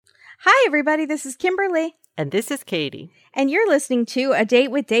Hi, everybody. This is Kimberly. And this is Katie. And you're listening to A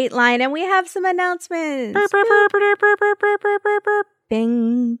Date with Dateline, and we have some announcements.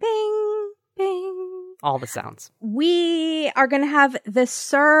 Bing, bing, bing. All the sounds. We are going to have the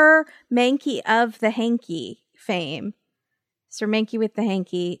Sir Mankey of the Hanky fame, Sir Mankey with the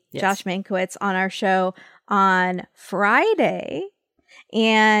Hanky, yes. Josh Mankiewicz, on our show on Friday.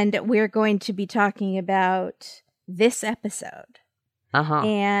 And we're going to be talking about this episode.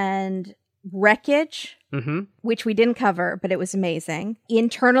 And Wreckage, which we didn't cover, but it was amazing.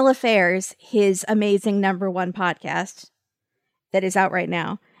 Internal Affairs, his amazing #1 podcast that is out right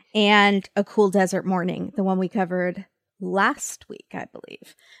now. And A Cool Desert Morning, the one we covered last week, I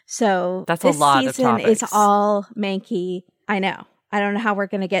believe. So that's a lot of topics. This season is all Mankey. I know. I don't know how we're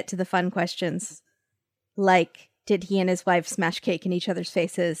going to get to the fun questions. Like, did he and his wife smash cake in each other's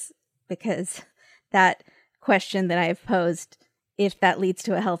faces? Because that question that I have posed, if that leads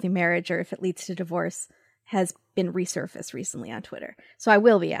to a healthy marriage or if it leads to divorce, has been resurfaced recently on Twitter. So I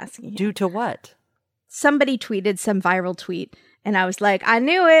will be asking him. Due to what? Somebody tweeted some viral tweet, and I was like, I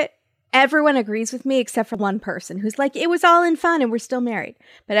knew it. Everyone agrees with me except for one person who's like, it was all in fun and we're still married.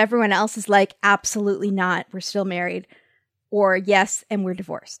 But everyone else is like, absolutely not. We're still married. Or yes, and we're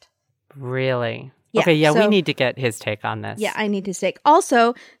divorced. Really? Yeah, okay, yeah, so, we need to get his take on this. Yeah, I need his take.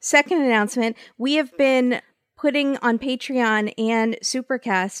 Also, second announcement, we have been putting on Patreon and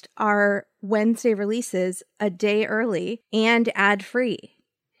Supercast our Wednesday releases a day early and ad-free.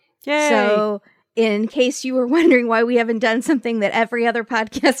 Yay! So in case you were wondering why we haven't done something that every other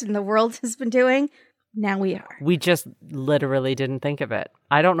podcast in the world has been doing, now we are. We just literally didn't think of it.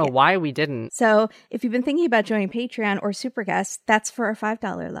 I don't know why we didn't. So if you've been thinking about joining Patreon or Supercast, that's for our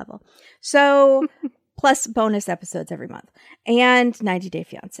 $5 level. So plus bonus episodes every month, and 90 Day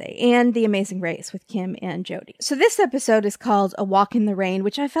Fiancé, and The Amazing Race with Kim and Jody. So this episode is called A Walk in the Rain,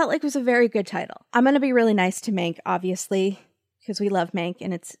 which I felt like was a very good title. I'm going to be really nice to Mank, obviously, because we love Mank,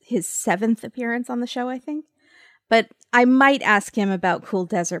 and it's his 7th appearance on the show, I think. But I might ask him about Cool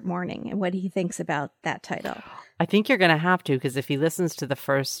Desert Morning and what he thinks about that title. I think you're going to have to, because if he listens to the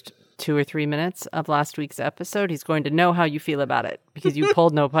first 2 or 3 minutes of last week's episode, he's going to know how you feel about it, because you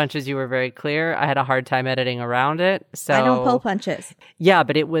pulled no punches. You were very clear. I had a hard time editing around it. So I don't pull punches. Yeah,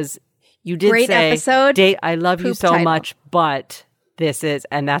 but it was, you did great say, episode. I love you so title. Much, but this is,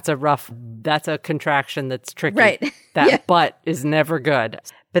 and that's a contraction that's tricky. Right. That but is never good.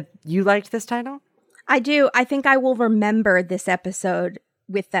 But you liked this title? I do. I think I will remember this episode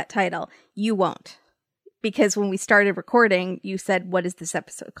with that title. You won't. Because when we started recording, you said, what is this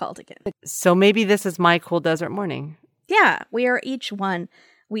episode called again? So maybe this is my Cool Desert Morning. Yeah, we are each one.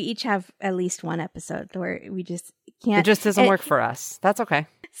 We each have at least one episode where we just can't. It just doesn't work for us. That's okay.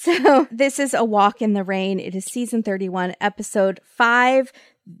 So this is A Walk in the Rain. It is season 31, episode 5.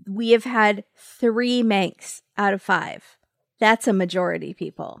 We have had 3 Manks out of 5. That's a majority,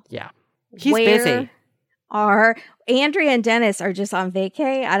 people. Yeah. He's busy. Are Andrea and Dennis are just on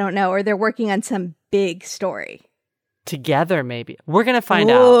vacay? I don't know. Or they're working on some big story. Together, maybe. We're going to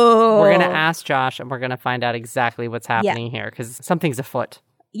find out. We're going to ask Josh, and we're going to find out exactly what's happening here, because something's afoot.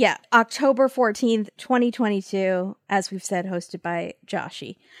 Yeah. October 14th, 2022, as we've said, hosted by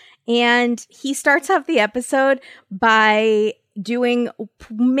Joshy. And he starts off the episode by doing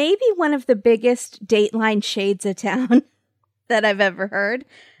maybe one of the biggest Dateline shades of town that I've ever heard.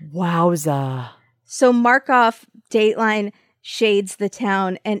 Wowza. So mark off Dateline shades the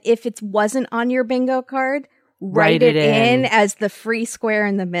town, and if it wasn't on your bingo card, write it in as the free square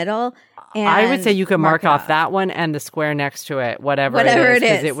in the middle. And I would say you could mark off that one and the square next to it, whatever it is,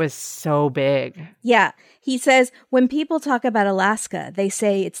 because it was so big. Yeah. He says, when people talk about Alaska, they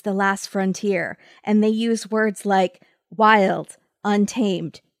say it's the last frontier, and they use words like wild,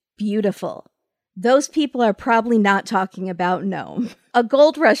 untamed, beautiful. Those people are probably not talking about Nome, a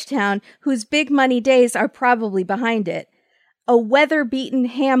gold rush town whose big money days are probably behind it. A weather-beaten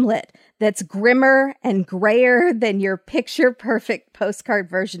hamlet that's grimmer and grayer than your picture-perfect postcard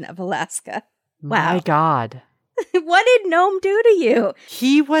version of Alaska. Wow. My God. What did Nome do to you?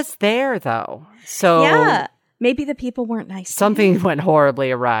 He was there, though. So yeah, maybe the people weren't nice. Something went horribly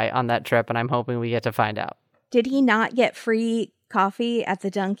awry on that trip, and I'm hoping we get to find out. Did he not get free coffee at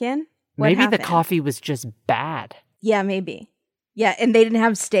the Dunkin'? Maybe the coffee was just bad. Yeah, maybe. Yeah, and they didn't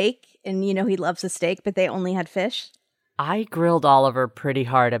have steak, and he loves a steak, but they only had fish. I grilled Oliver pretty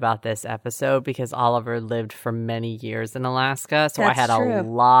hard about this episode because Oliver lived for many years in Alaska, so I had a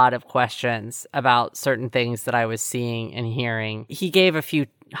lot of questions about certain things that I was seeing and hearing. He gave a few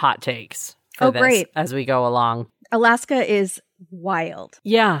hot takes for this as we go along. Alaska is wild.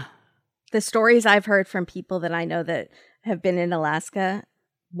 Yeah. The stories I've heard from people that I know that have been in Alaska,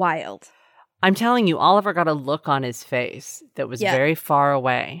 Wild. I'm telling you, Oliver got a look on his face that was very far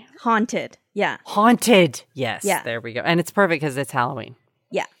away. Haunted. Yeah. Haunted. Yes. Yeah. There we go. And it's perfect because it's Halloween.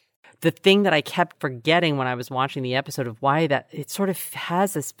 Yeah. The thing that I kept forgetting when I was watching the episode of why that it sort of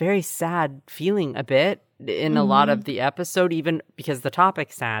has this very sad feeling a bit in a lot of the episode, even because the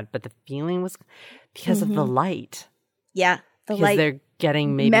topic's sad, but the feeling was because of the light. Yeah. The because light they're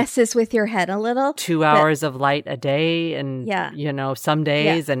getting maybe messes with your head a little. 2 hours of light a day and, some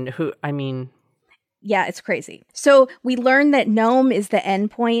days Yeah, it's crazy. So we learned that Nome is the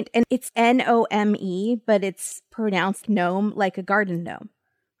end point, and it's Nome, but it's pronounced gnome, like a garden gnome,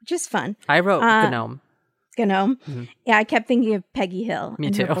 which is fun. I wrote gnome. Gnome. Mm-hmm. Yeah, I kept thinking of Peggy Hill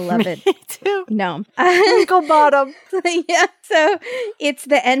and her beloved gnome. Wrinkle bottom. Yeah, so it's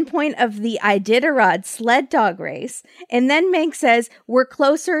the end point of the Iditarod sled dog race. And then Mank says, we're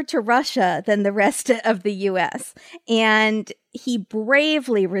closer to Russia than the rest of the U.S. And he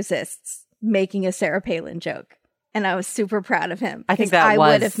bravely resists making a Sarah Palin joke. And I was super proud of him. I think that I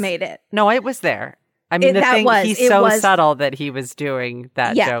would have made it. No, it was there. I mean, he's so subtle that he was doing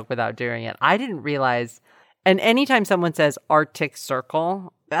that joke without doing it. I didn't realize. And anytime someone says Arctic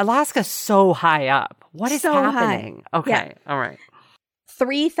Circle, Alaska's so high up. What is happening? High. Okay. Yeah. All right.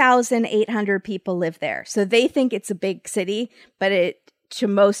 3,800 people live there. So they think it's a big city, but it, to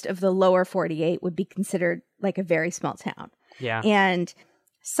most of the lower 48, would be considered like a very small town. Yeah. And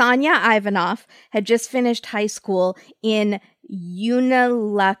Sonia Ivanov had just finished high school in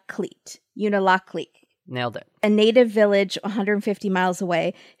Unalakleet. Nailed it. A native village 150 miles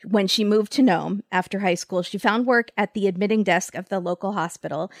away. When she moved to Nome after high school, she found work at the admitting desk of the local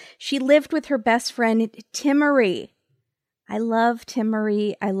hospital. She lived with her best friend, Timmery. I love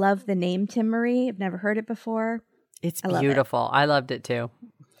Timmery. I love the name Timmery. I've never heard it before. It's beautiful. I loved it too.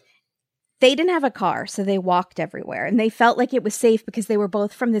 They didn't have a car, so they walked everywhere. And they felt like it was safe because they were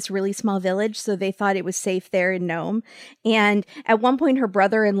both from this really small village, so they thought it was safe there in Nome. And at one point, her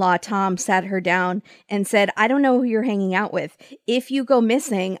brother-in-law, Tom, sat her down and said, I don't know who you're hanging out with. If you go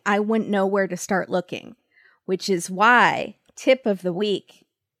missing, I wouldn't know where to start looking. Which is why, tip of the week,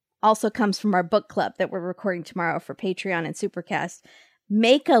 also comes from our book club that we're recording tomorrow for Patreon and Supercast.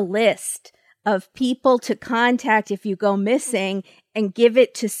 Make a list of people to contact if you go missing and give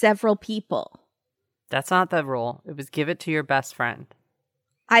it to several people. That's not the rule. It was give it to your best friend.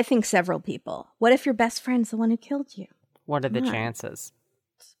 I think several people. What if your best friend's the one who killed you? What are the chances?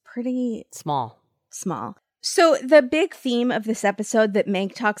 It's pretty small. So the big theme of this episode that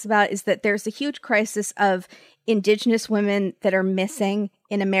Mank talks about is that there's a huge crisis of Indigenous women that are missing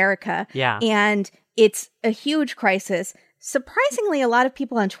in America. Yeah. And it's a huge crisis. Surprisingly, a lot of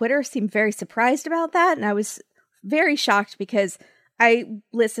people on Twitter seemed very surprised about that. And I was very shocked because I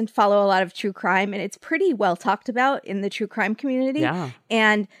follow a lot of true crime, and it's pretty well talked about in the true crime community. Yeah.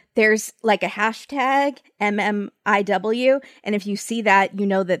 And there's like a hashtag MMIW. And if you see that, you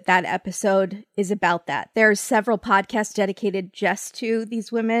know that that episode is about that. There's several podcasts dedicated just to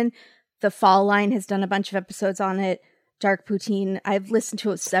these women. The Fall Line has done a bunch of episodes on it. Dark Poutine. I've listened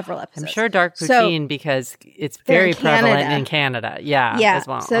to several episodes. I'm sure Dark Poutine because it's very prevalent in Canada. Yeah. As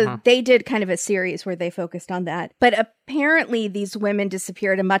well. So they did kind of a series where they focused on that. But apparently these women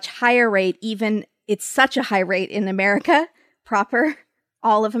disappear at a much higher rate. Even it's such a high rate in America proper,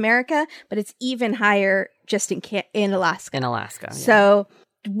 all of America, but it's even higher just in Alaska. In Alaska. Yeah. So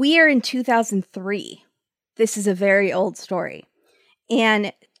we are in 2003. This is a very old story.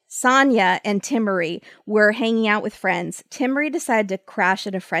 And Sonia and Timmery were hanging out with friends. Timmery decided to crash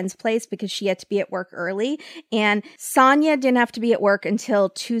at a friend's place because she had to be at work early. And Sonia didn't have to be at work until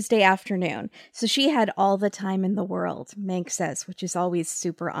Tuesday afternoon. So she had all the time in the world, Mank says, which is always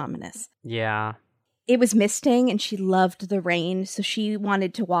super ominous. Yeah. It was misting and she loved the rain. So she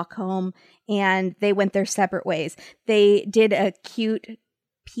wanted to walk home and they went their separate ways. They did a cute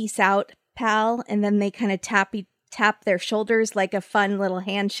peace out, pal. And then they kind of tap their shoulders like a fun little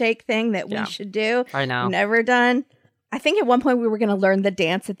handshake thing that we should do. I know. Never done. I think at one point we were going to learn the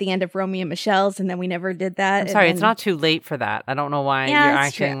dance at the end of Romeo and Michelle's, and then we never did that. I'm sorry, it's not too late for that. I don't know why you're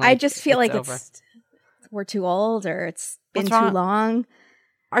acting like I just feel like over. We're too old or it's been too long.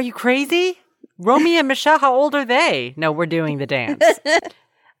 Are you crazy? Romeo and Michelle, how old are they? No, we're doing the dance.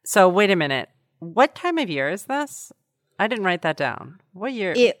 So wait a minute. What time of year is this? I didn't write that down. What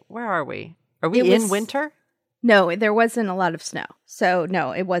year? Where are we? Are we in winter? No, there wasn't a lot of snow. So,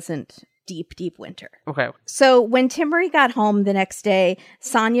 no, it wasn't deep, deep winter. Okay. So, when Timmery got home the next day,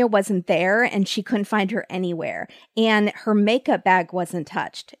 Sonia wasn't there and she couldn't find her anywhere. And her makeup bag wasn't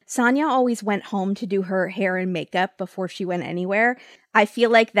touched. Sonia always went home to do her hair and makeup before she went anywhere. I feel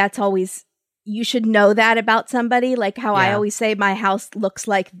like that's always you should know that about somebody. Like how I Yeah. always say my house looks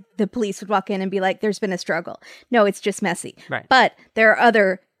like the police would walk in and be like, there's been a struggle. No, it's just messy. Right. But there are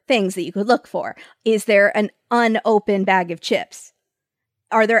other things that you could look for. Is there an unopened bag of chips?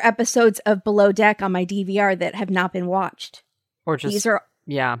 Are there episodes of Below Deck on my DVR that have not been watched? Or just, These are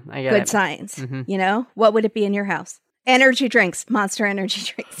yeah, I get good it. signs. Mhm. You know, what would it be in your house? Energy drinks, Monster energy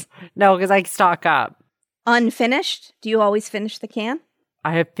drinks. No, because I stock up. Unfinished? Do you always finish the can?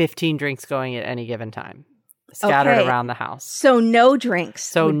 I have 15 drinks going at any given time, scattered Okay. around the house. So no drinks.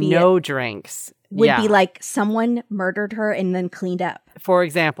 So would be no drinks. would Yeah. be like someone murdered her and then cleaned up. For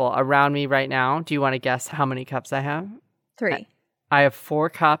example, around me right now, do you want to guess how many cups I have? 3. I have 4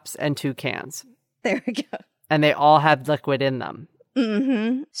 cups and 2 cans, There we go. and they all have liquid in them.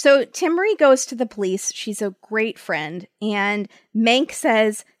 Mm-hmm. So Timmery goes to the police. She's a great friend. And Mank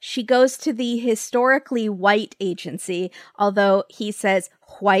says she goes to the historically white agency, although he says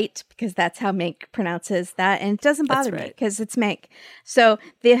white because that's how Mank pronounces that. And it doesn't bother me because it's Mank. So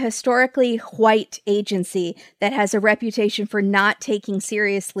the historically white agency that has a reputation for not taking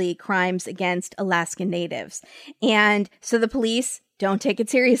seriously crimes against Alaskan natives. And so the police don't take it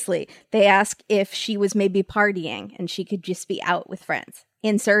seriously. They ask if she was maybe partying and she could just be out with friends.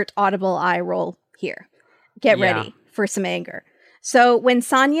 Insert audible eye roll here. Get ready for some anger. So when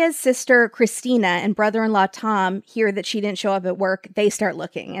Sonia's sister Christina and brother-in-law Tom hear that she didn't show up at work, they start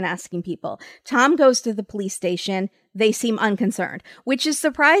looking and asking people. Tom goes to the police station. They seem unconcerned, which is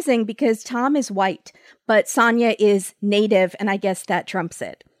surprising because Tom is white, but Sonia is native, and I guess that trumps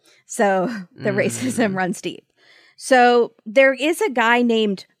it. So the racism runs deep. So there is a guy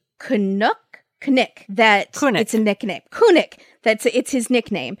named Kunick that it's a nickname. Kunick, it's his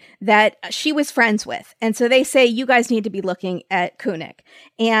nickname that she was friends with. And so they say, you guys need to be looking at Kunick.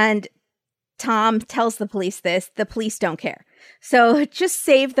 And Tom tells the police this. The police don't care. So just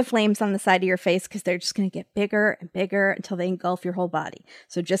save the flames on the side of your face because they're just going to get bigger and bigger until they engulf your whole body.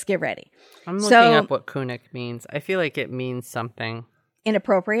 So just get ready. I'm looking up what Kunick means. I feel like it means something.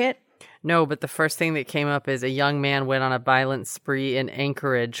 Inappropriate? No, but the first thing that came up is a young man went on a violent spree in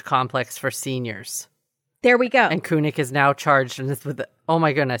Anchorage complex for seniors. There we go. And Kunick is now charged with oh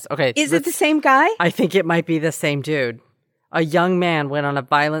my goodness. Okay. Is it the same guy? I think it might be the same dude. A young man went on a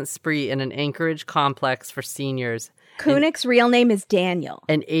violent spree in an Anchorage complex for seniors. Kunick's real name is Daniel.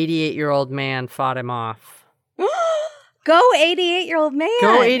 An 88-year-old man fought him off. Go 88-year-old man.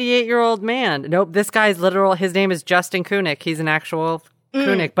 Go 88-year-old man. Nope, this guy's literal, his name is Justin Kunick. He's an actual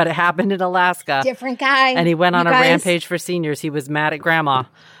Kunick, but it happened in Alaska. Different guy. And he went on a rampage for seniors. He was mad at grandma.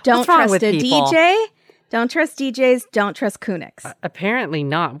 Don't What's wrong trust with a people? DJ. Don't trust DJs. Don't trust Kunicks. Apparently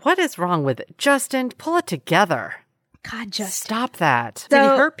not. What is wrong with it? Justin, pull it together. God, Justin. Stop that. Did he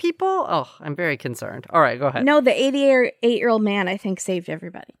hurt people? Oh, I'm very concerned. All right, go ahead. No, the 88-year-old man, I think, saved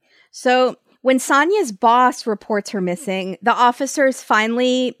everybody. So when Sonia's boss reports her missing, the officers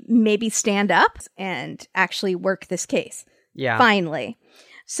finally maybe stand up and actually work this case. Yeah. Finally.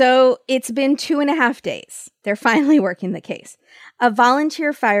 So it's been 2.5 days. They're finally working the case. A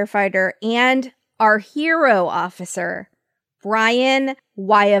volunteer firefighter and our hero officer, Brian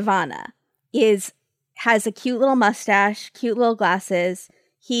Wyavana, has a cute little mustache, cute little glasses.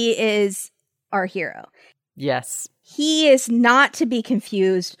 He is our hero. Yes. He is not to be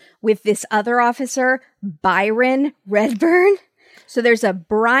confused with this other officer, Byron Redburn. So there's a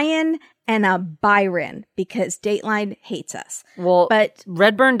Brian and a Byron because Dateline hates us. Well, but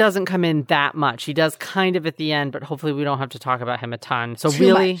Redburn doesn't come in that much. He does kind of at the end, but hopefully we don't have to talk about him a ton. So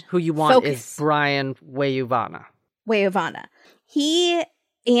really, who you want is Brian Wyavana. He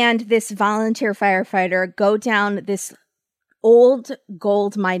and this volunteer firefighter go down this old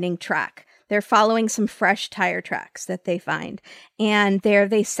gold mining track. They're following some fresh tire tracks that they find. And there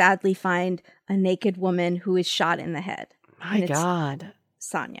they sadly find a naked woman who is shot in the head. My God.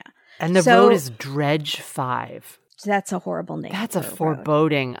 Sonia. And the road is Dredge 5. That's a horrible name. That's a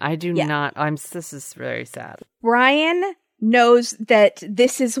foreboding. I do not. This is very sad. Brian knows that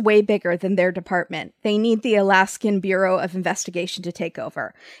this is way bigger than their department. They need the Alaskan Bureau of Investigation to take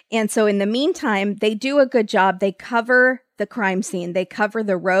over. And so in the meantime, they do a good job. They cover the crime scene. They cover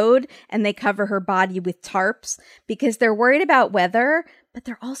the road and they cover her body with tarps because they're worried about weather, but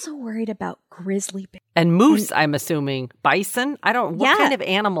they're also worried about grizzly bears. And moose, I'm assuming. Bison? What kind of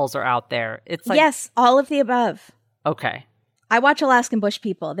animals are out there? It's like, yes, all of the above. Okay. I watch Alaskan Bush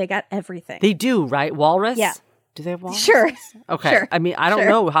People. They got everything. They do, right? Walrus? Yeah. Do they have walruses? Sure. Okay. Sure. I mean, I don't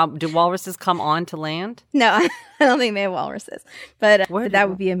know. How do walruses come on to land? No, I don't think they have walruses. But that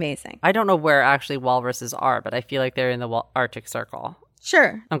would be amazing. I don't know where actually walruses are, but I feel like they're in the Arctic Circle.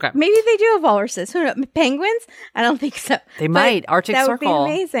 Sure. Okay. Maybe they do have walruses. Who knows? Penguins? I don't think so. They might. Arctic that Circle. Would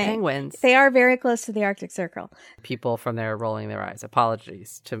be amazing. Penguins. They are very close to the Arctic Circle. People from there rolling their eyes.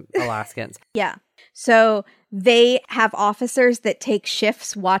 Apologies to Alaskans. Yeah. So they have officers that take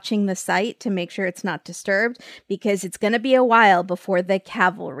shifts watching the site to make sure it's not disturbed because it's going to be a while before the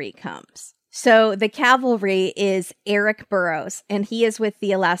cavalry comes. So the cavalry is Eric Burrows, and he is with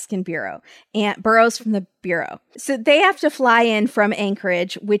the Alaskan Bureau, and Burrows from the Bureau. So they have to fly in from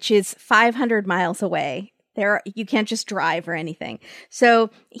Anchorage, which is 500 miles away. You can't just drive or anything. So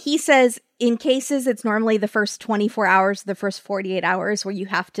he says in cases, it's normally the first 24 hours, the first 48 hours where you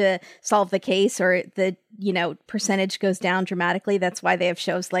have to solve the case or the, percentage goes down dramatically. That's why they have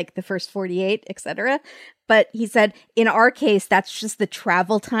shows like the first 48, etc. But he said, in our case, that's just the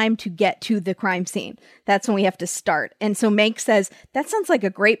travel time to get to the crime scene. That's when we have to start. And so Mank says, that sounds like a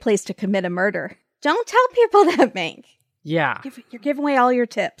great place to commit a murder. Don't tell people that, Mank. Yeah. You're giving away all your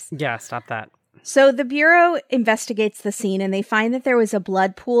tips. Yeah, stop that. So the Bureau investigates the scene and they find that there was a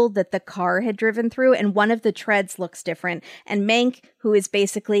blood pool that the car had driven through and one of the treads looks different. And Mank, who is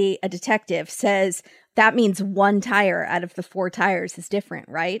basically a detective, says that means one tire out of the 4 tires is different,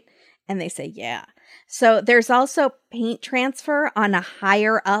 right? And they say, yeah. So there's also paint transfer on a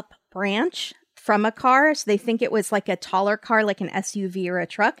higher up branch from a car. So they think it was like a taller car, like an SUV or a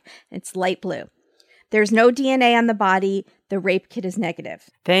truck. It's light blue. There's no DNA on the body. The rape kit is negative.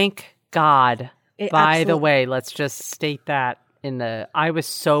 Thank God. By the Absolutely. way, let's just state that I was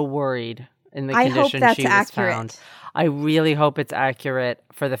so worried in the condition she was accurate. found. I really hope it's accurate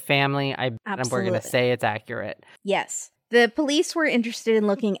for the family. We're going to say it's accurate. Yes. The police were interested in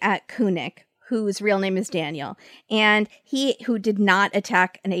looking at Kunik, whose real name is Daniel, and who did not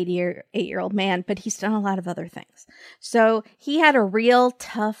attack an 88-year-old man, but he's done a lot of other things. So he had a real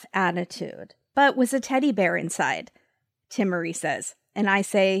tough attitude, but was a teddy bear inside, Tim Marie says. And I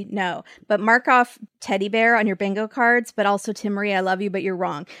say no. But mark off teddy bear on your bingo cards, but also Tim Marie, I love you, but you're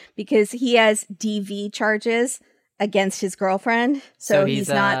wrong. Because he has DV charges against his girlfriend. So he's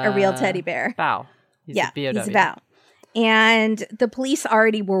not a real teddy bear. Vow. He's a BOW. He's a vow. And the police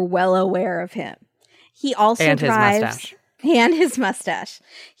already were well aware of him. He also drives... And his mustache.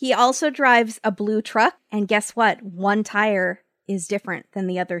 He also drives a blue truck. And guess what? One tire is different than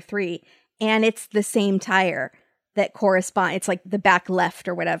the other 3. And it's the same tire that correspond. It's like the back left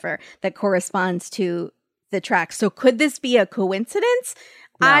or whatever that corresponds to the track. So could this be a coincidence?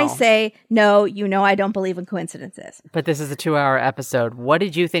 No. I say no. I don't believe in coincidences. But this is a 2-hour episode. What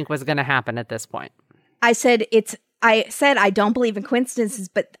did you think was going to happen at this point? I said I don't believe in coincidences,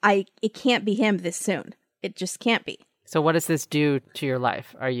 but it can't be him this soon. It just can't be. So what does this do to your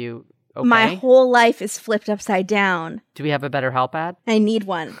life? Are you okay? My whole life is flipped upside down. Do we have a BetterHelp ad? I need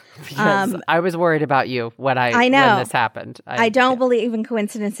one. Because I was worried about you when when this happened. I don't believe in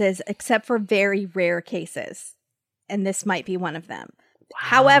coincidences except for very rare cases. And this might be one of them. Wow.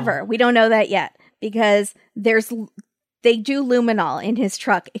 However, we don't know that yet because they do luminol in his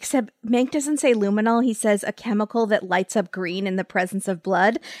truck, except Mank doesn't say luminol. He says a chemical that lights up green in the presence of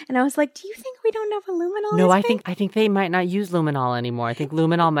blood. And I was like, do you think we don't know what luminol is? No, I think they might not use luminol anymore. I think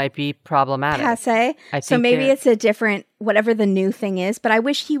luminol might be problematic. Passe. So maybe it's a different, whatever the new thing is. But I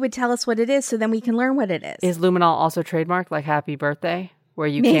wish he would tell us what it is so then we can learn what it is. Is luminol also trademarked like Happy Birthday? Where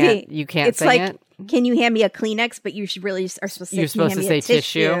you can't it's sing like, it? Can you hand me a Kleenex? But you really are supposed to say, You're supposed to say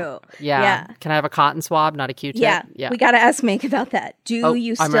tissue. Yeah. Can I have a cotton swab, not a Q-tip? Yeah. We got to ask Mank about that. Do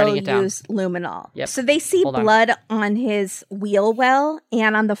you still use luminol? Yep. So they see blood on his wheel well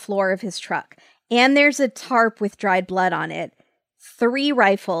and on the floor of his truck. And there's a tarp with dried blood on it. 3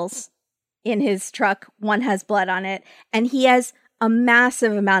 rifles in his truck. 1 has blood on it. And he has a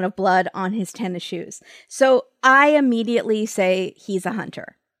massive amount of blood on his tennis shoes. So I immediately say he's a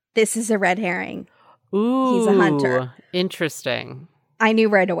hunter. This is a red herring. Ooh, he's a hunter. Interesting. I knew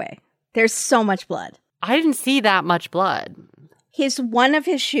right away. There's so much blood. I didn't see that much blood. One of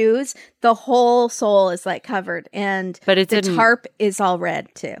his shoes, the whole sole is like covered, and the tarp is all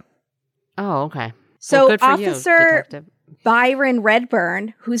red too. Oh, okay. So well, Officer Byron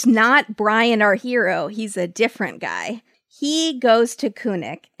Redburn, who's not Brian, our hero, he's a different guy. He goes to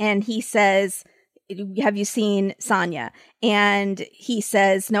Kunik and he says, have you seen Sonia? And he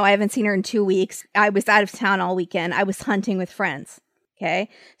says, no, I haven't seen her in 2 weeks. I was out of town all weekend. I was hunting with friends. Okay.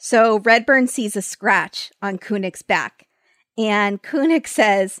 So Redburn sees a scratch on Kunik's back. And Kunik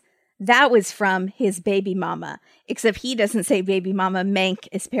says that was from his baby mama. Except he doesn't say baby mama. Mank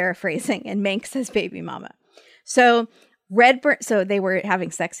is paraphrasing. And Mank says baby mama. So they were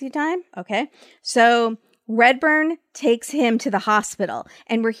having sexy time. Okay. So Redburn takes him to the hospital,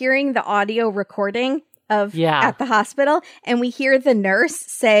 and we're hearing the audio recording of at the hospital. And we hear the nurse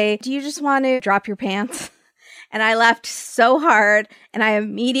say, "Do you just want to drop your pants?" And I laughed so hard, and I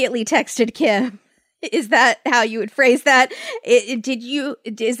immediately texted Kim. Is that how you would phrase that?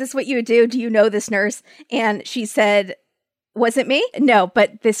 Is this what you would do? Do you know this nurse? And she said, was it me? No,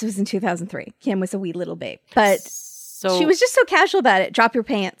 but this was in 2003. Kim was a wee little babe. But she was just so casual about it. Drop your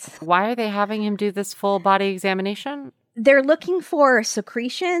pants. Why are they having him do this full body examination? They're looking for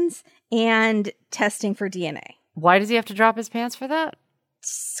secretions and testing for DNA. Why does he have to drop his pants for that?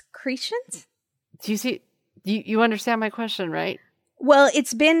 Secretions? Do you see? You understand my question, right? Well,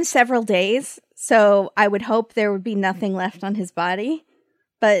 it's been several days, so I would hope there would be nothing left on his body,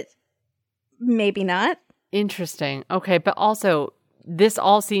 but maybe not. Interesting. Okay, but also, this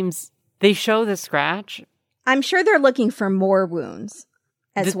all seems... They show the scratch. I'm sure they're looking for more wounds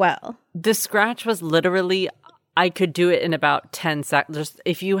as well. The scratch was literally... I could do it in about 10 seconds. Just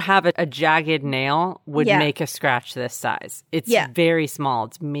if you have a jagged nail, would make a scratch this size. It's very small.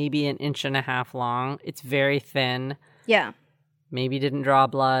 It's maybe 1.5 inches long. It's very thin. Yeah. Maybe didn't draw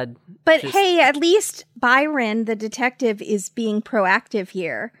blood. But hey, at least Byron, the detective, is being proactive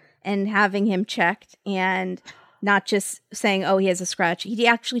here and having him checked and not just saying, oh, he has a scratch. He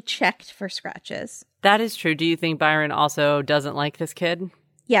actually checked for scratches. That is true. Do you think Byron also doesn't like this kid?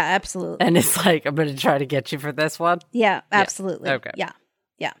 Yeah, absolutely. And it's like, I'm going to try to get you for this one? Yeah, absolutely. Yeah. Okay.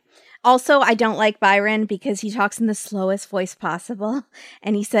 Yeah. Also, I don't like Byron because he talks in the slowest voice possible.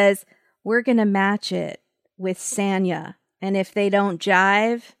 And he says, we're going to match it with Sanya. And if they don't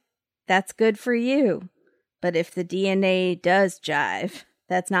jive, that's good for you. But if the DNA does jive,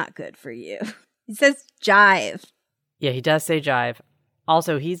 that's not good for you. He says jive. Yeah, he does say jive.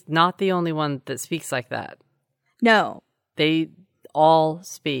 Also, he's not the only one that speaks like that. No. They all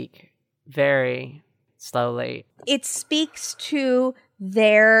speak very slowly. It speaks to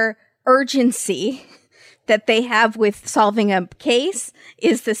their urgency that they have with solving a case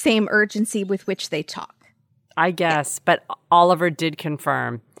is the same urgency with which they talk. I guess, but Oliver did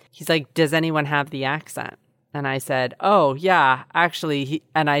confirm. He's like, does anyone have the accent? And I said, oh, yeah, actually.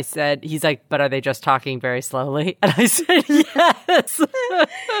 He's like, but are they just talking very slowly? And I said, yes.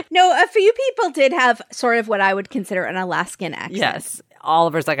 No, a few people did have sort of what I would consider an Alaskan accent. Yes.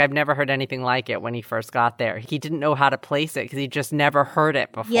 Oliver's like, I've never heard anything like it when he first got there. He didn't know how to place it because he just never heard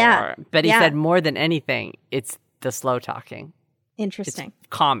it before. Yeah. But he said more than anything, it's the slow talking. Interesting. It's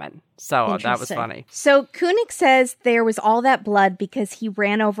common. So that was funny. So Koenig says there was all that blood because he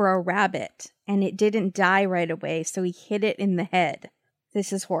ran over a rabbit and it didn't die right away. So he hit it in the head.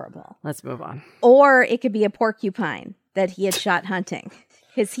 This is horrible. Let's move on. Or it could be a porcupine that he had shot hunting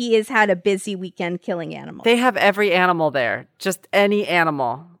because he has had a busy weekend killing animals. They have every animal there. Just any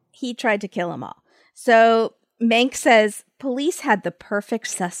animal. He tried to kill them all. So Mank says police had the perfect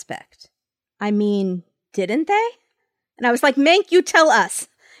suspect. I mean, didn't they? And I was like, Mank, you tell us.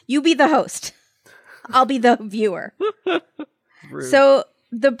 You be the host. I'll be the viewer. So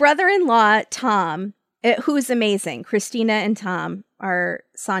the brother-in-law, Tom, who's amazing. Christina and Tom are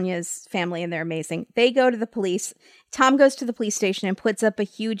Sonya's family, and they're amazing. They go to the police. Tom goes to the police station and puts up a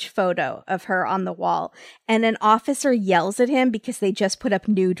huge photo of her on the wall. And an officer yells at him because they just put up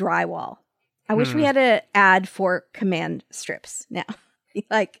new drywall. I wish we had an ad for command strips now.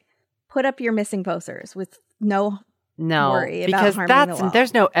 Like, put up your missing posters with no worry about harming the wall.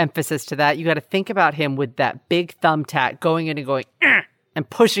 There's no emphasis to that. You got to think about him with that big thumbtack going in and going and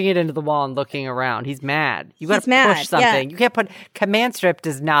pushing it into the wall and looking around. He's mad. You got to push something. Yeah. You can't put command strip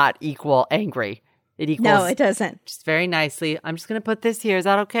does not equal angry. It equals no, it doesn't. Just very nicely. I'm just going to put this here. Is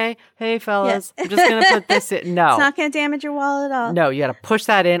that okay? Hey, fellas, I'm just going to put this in. No, it's not going to damage your wall at all. No, you got to push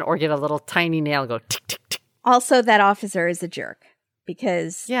that in or get a little tiny nail and go tick tick tick. Also, that officer is a jerk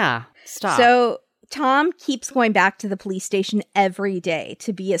because stop. So Tom keeps going back to the police station every day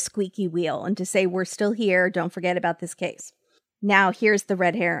to be a squeaky wheel and to say, we're still here. Don't forget about this case. Now, here's the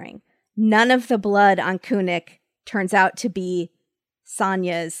red herring. None of the blood on Koenig turns out to be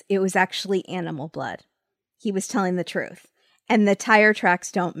Sonya's. It was actually animal blood. He was telling the truth. And the tire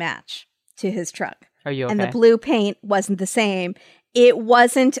tracks don't match to his truck. Are you okay? And the blue paint wasn't the same. It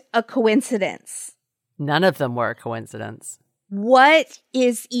wasn't a coincidence. None of them were a coincidence. What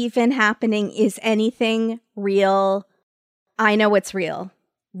is even happening? Is anything real? I know it's real.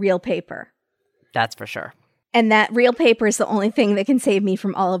 Real paper. That's for sure. And that real paper is the only thing that can save me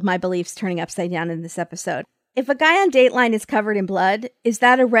from all of my beliefs turning upside down in this episode. If a guy on Dateline is covered in blood, is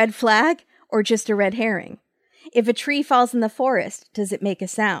that a red flag or just a red herring? If a tree falls in the forest, does it make a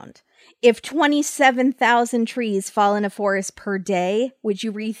sound? If 27,000 trees fall in a forest per day, would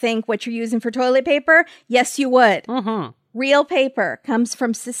you rethink what you're using for toilet paper? Yes, you would. Mm-hmm. Real paper comes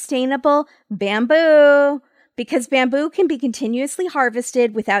from sustainable bamboo. Because bamboo can be continuously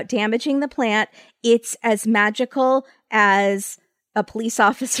harvested without damaging the plant, it's as magical as a police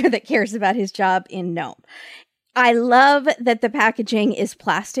officer that cares about his job in Nome. I love that the packaging is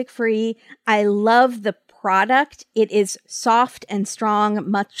plastic-free. I love the product. It is soft and strong,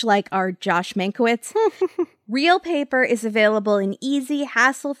 much like our Josh Mankiewicz. Real paper is available in easy,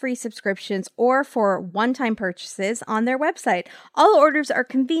 hassle-free subscriptions or for one-time purchases on their website. All orders are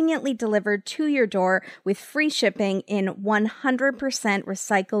conveniently delivered to your door with free shipping in 100%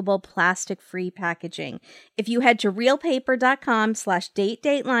 recyclable plastic-free packaging. If you head to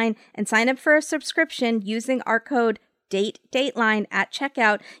realpaper.com/datedateline and sign up for a subscription using our code DATEDATELINE at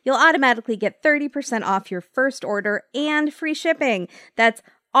checkout, you'll automatically get 30% off your first order and free shipping. That's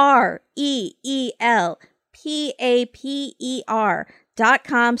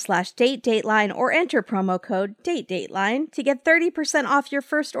REELPAPER.com/datedateline or enter promo code DATEDATELINE to get 30% off your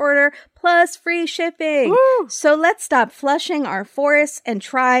first order plus free shipping. Woo! So let's stop flushing our forests and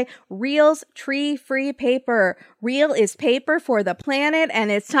try Reel's tree-free paper. Reel is paper for the planet, and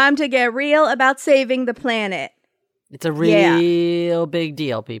it's time to get real about saving the planet. It's a real big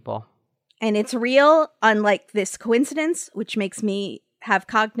deal, people. And it's real, unlike this coincidence, which makes me have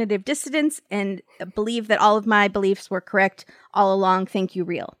cognitive dissonance and believe that all of my beliefs were correct all along. Thank you,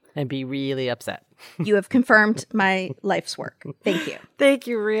 Real. And be really upset. You have confirmed my life's work. Thank you. Thank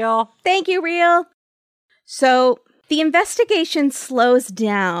you, Real. Thank you, Real. So the investigation slows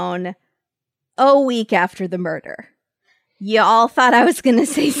down a week after the murder. Y'all thought I was going to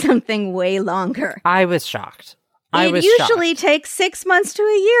say something way longer. I was shocked. It usually takes 6 months to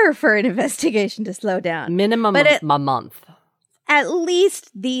a year for an investigation to slow down. Minimum a month. At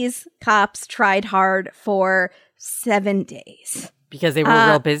least these cops tried hard for 7 days. Because they were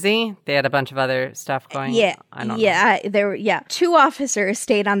real busy? They had a bunch of other stuff going? Yeah. I don't know. There were 2 officers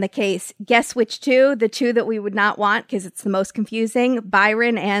stayed on the case. Guess which 2? The 2 that we would not want because it's the most confusing.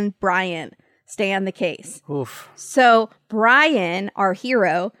 Byron and Brian stay on the case. Oof. So Brian, our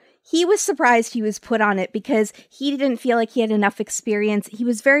hero, he was surprised he was put on it because he didn't feel like he had enough experience. He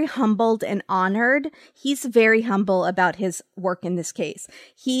was very humbled and honored. He's very humble about his work in this case.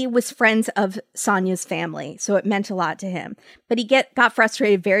 He was friends of Sonya's family, so it meant a lot to him. But he got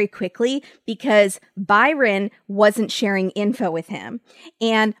frustrated very quickly because Byron wasn't sharing info with him.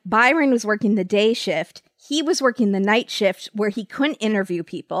 And Byron was working the day shift. He was working the night shift where he couldn't interview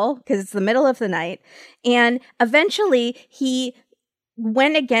people because it's the middle of the night. And eventually he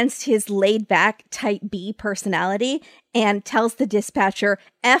went against his laid-back type B personality and tells the dispatcher,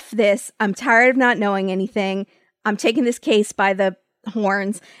 F this, I'm tired of not knowing anything. I'm taking this case by the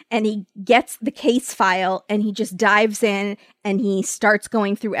horns. And he gets the case file and he just dives in and he starts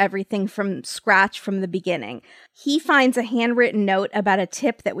going through everything from scratch from the beginning. He finds a handwritten note about a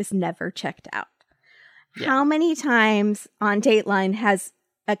tip that was never checked out. Yeah. How many times on Dateline has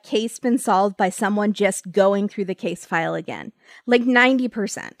a case been solved by someone just going through the case file again? Like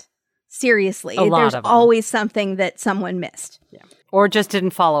 90%. Seriously. There's always something that someone missed. Yeah. Or just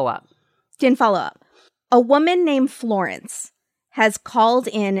didn't follow up. A woman named Florence has called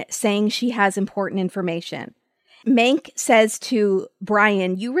in saying she has important information. Mank says to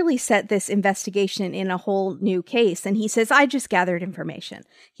Brian, you really set this investigation in a whole new case. And he says, I just gathered information.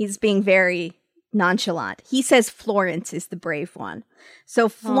 He's being very nonchalant. He says Florence is the brave one. So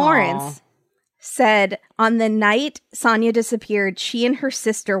Florence said on the night Sonya disappeared, she and her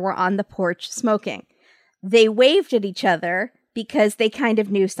sister were on the porch smoking. They waved at each other because they kind of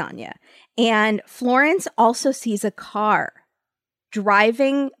knew Sonya. And Florence also sees a car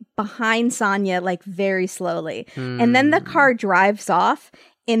driving behind Sonya, like very slowly. And then the car drives off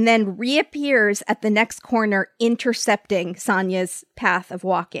and then reappears at the next corner, intercepting Sonya's path of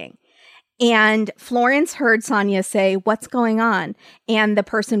walking. And Florence heard Sonya say, what's going on? And the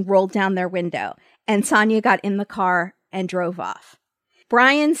person rolled down their window. And Sonya got in the car and drove off.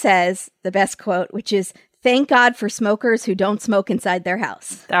 Brian says the best quote, which is, thank God for smokers who don't smoke inside their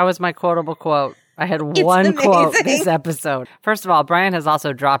house. That was my quotable quote. I had one quote this episode. First of all, Brian has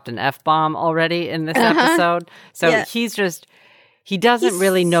also dropped an F-bomb already in this episode. So he doesn't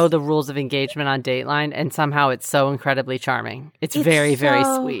really know the rules of engagement on Dateline, and somehow it's so incredibly charming. It's very, very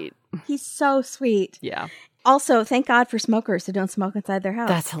sweet. He's so sweet. Yeah. Also, thank God for smokers who don't smoke inside their house.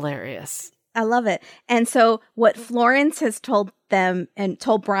 That's hilarious. I love it. And so what Florence has told them and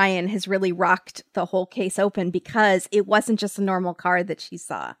told Brian has really rocked the whole case open because it wasn't just a normal car that she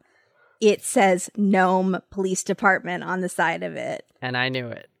saw. It says Nome Police Department on the side of it. And I knew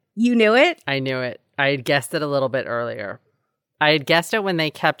it. You knew it? I knew it. I had guessed it a little bit earlier. I had guessed it when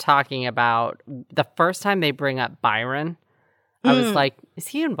they kept talking about the first time they bring up Byron. I was like, is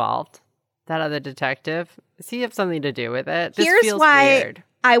he involved? That other detective? Does he have something to do with it? This Here's feels why weird.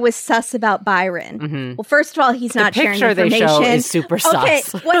 I was sus about Byron. Mm-hmm. Well, first of all, he's not sharing information. The picture they show is super okay,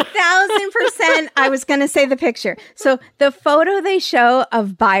 sus. 1,000%. I was going to say the picture. So the photo they show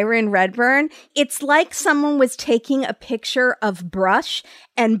of Byron Redburn, it's like someone was taking a picture of Brush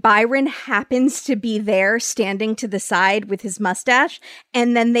and Byron happens to be there standing to the side with his mustache.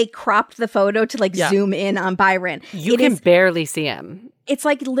 And then they cropped the photo to zoom in on Byron. You can barely see him. It's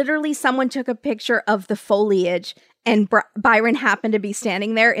like literally someone took a picture of the foliage and Byron happened to be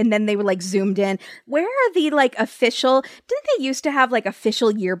standing there, and then they were zoomed in. Where are the official? Didn't they used to have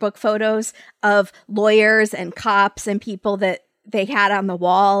official yearbook photos of lawyers and cops and people that they had on the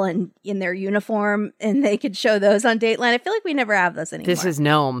wall and in their uniform, and they could show those on Dateline? I feel like we never have those anymore. This is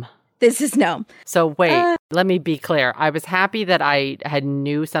Gnome. So wait, let me be clear. I was happy that I had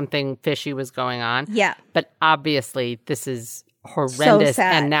knew something fishy was going on. Yeah, but obviously this is horrendous, so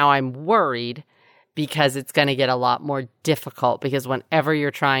sad. And now I'm worried. Because it's going to get a lot more difficult because whenever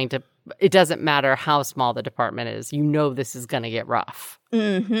you're trying to, it doesn't matter how small the department is, this is going to get rough.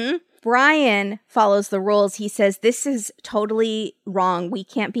 Mm-hmm. Brian follows the rules. He says, this is totally wrong. We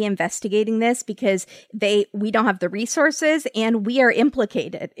can't be investigating this because we don't have the resources and we are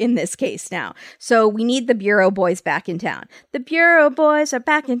implicated in this case now. So we need the Bureau boys back in town. The Bureau boys are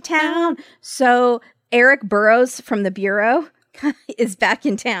back in town. So Eric Burrows from the Bureau is back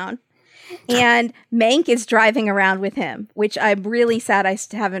in town. And Mank is driving around with him, which I'm really sad I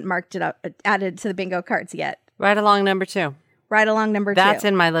haven't marked it up, added to the bingo cards yet. Ride along number 2. Ride along number 2. That's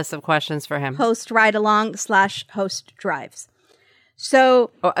in my list of questions for him. Host ride along / host drives.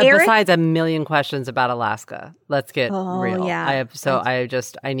 So Eric, besides a million questions about Alaska, let's get real. Yeah.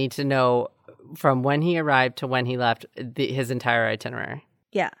 I need to know from when he arrived to when he left his entire itinerary.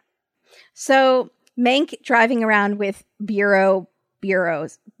 Yeah. So Mank driving around with Bureau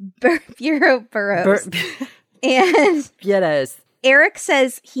Burrows. And yes. Eric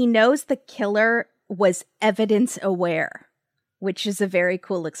says he knows the killer was evidence aware, which is a very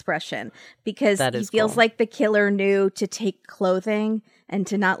cool expression because he feels like the killer knew to take clothing and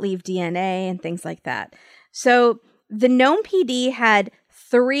to not leave DNA and things like that. So the Nome PD had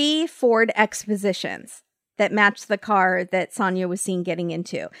 3 Ford Expositions that matched the car that Sonia was seen getting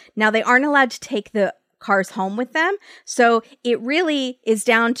into. Now, they aren't allowed to take the cars home with them. So it really is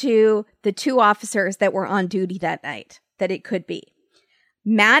down to the 2 officers that were on duty that night that it could be.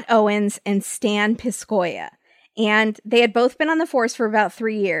 Matt Owens and Stan Piscoya. And they had both been on the force for about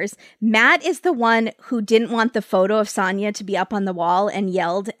 3 years. Matt is the one who didn't want the photo of Sonia to be up on the wall and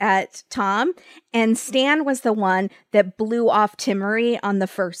yelled at Tom. And Stan was the one that blew off Timmery on the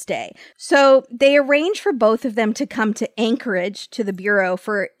first day. So they arranged for both of them to come to Anchorage to the Bureau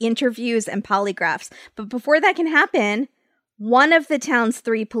for interviews and polygraphs. But before that can happen, one of the town's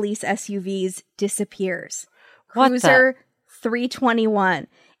 3 police SUVs disappears. Cruiser 321.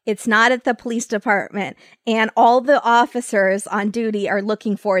 It's not at the police department. And all the officers on duty are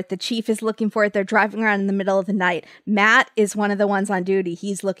looking for it. The chief is looking for it. They're driving around in the middle of the night. Matt is one of the ones on duty.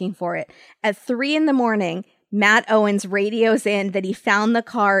 He's looking for it. At 3 a.m, Matt Owens radios in that he found the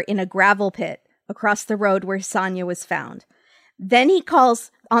car in a gravel pit across the road where Sonia was found. Then he calls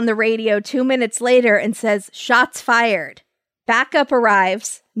on the radio 2 minutes later and says, "Shots fired." Backup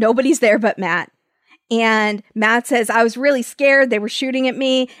arrives. Nobody's there but Matt. And Matt says, "I was really scared. They were shooting at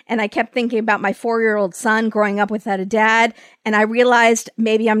me. And I kept thinking about my 4-year-old son growing up without a dad. And I realized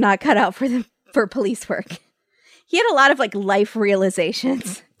maybe I'm not cut out for police work." He had a lot of life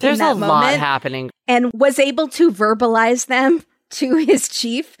realizations. There's a lot happening. And was able to verbalize them to his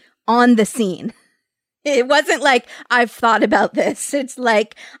chief on the scene. It wasn't like, "I've thought about this." It's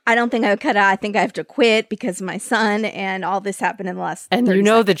like, "I don't think I cut out. I think I have to quit because of my son." And all this happened in the last 30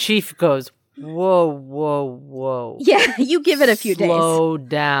 seconds. The chief goes, Whoa. Yeah, you give it a few days. Slow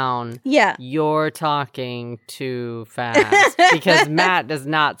down. Yeah. You're talking too fast. Because Matt does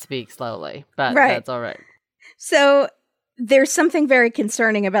not speak slowly, but that's all right. So there's something very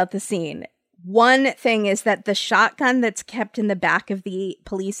concerning about the scene. One thing is that the shotgun that's kept in the back of the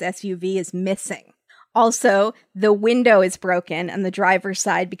police SUV is missing. Also, the window is broken on the driver's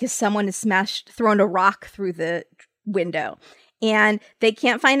side because someone has thrown a rock through the window. And they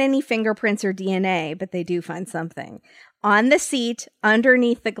can't find any fingerprints or DNA, but they do find something. On the seat,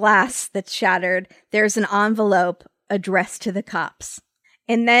 underneath the glass that's shattered, there's an envelope addressed to the cops.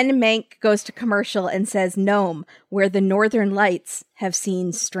 And then Mank goes to commercial and says, "Nome, where the northern lights have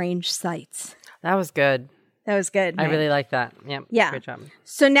seen strange sights." That was good. That was good. I really like that. Yep. Yeah. Great job.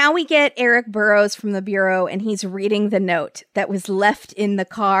 So now we get Eric Burrows from the Bureau, and he's reading the note that was left in the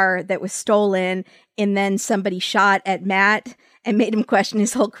car that was stolen, and then somebody shot at Matt and made him question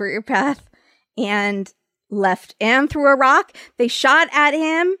his whole career path and left and threw a rock. They shot at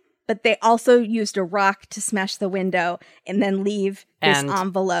him, but they also used a rock to smash the window and then leave this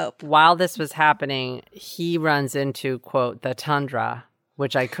envelope. While this was happening, he runs into, quote, the tundra,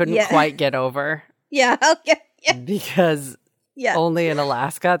 which I couldn't quite get over. Yeah, okay. Yeah. Because only in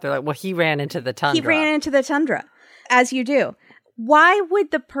Alaska, they're like, well, he ran into the tundra. He ran into the tundra, as you do. Why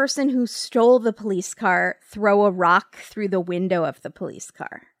would the person who stole the police car throw a rock through the window of the police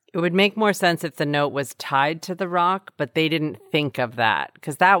car? It would make more sense if the note was tied to the rock, but they didn't think of that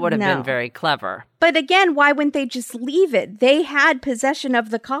because that would have been very clever. But again, why wouldn't they just leave it? They had possession of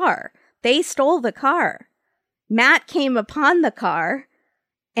the car. They stole the car. Matt came upon the car,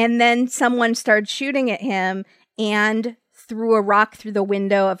 and then someone started shooting at him and threw a rock through the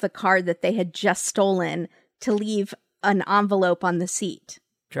window of the car that they had just stolen to leave an envelope on the seat.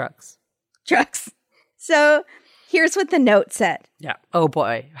 Drugs. So here's what the note said. Yeah. Oh,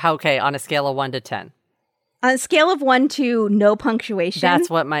 boy. Okay, on a scale of 1 to 10. On a scale of 1 to no punctuation. That's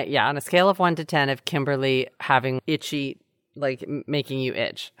what on a scale of 1 to 10 of Kimberly having itchy, like making you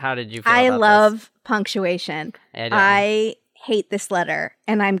itch. How did you feel about this? I love punctuation. I hate this letter,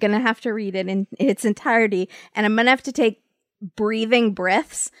 and I'm going to have to read it in its entirety, and I'm going to have to take breathing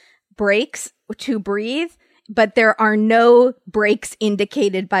breaks to breathe, but there are no breaks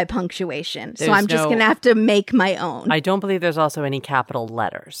indicated by punctuation. So I'm just going to have to make my own. I don't believe there's also any capital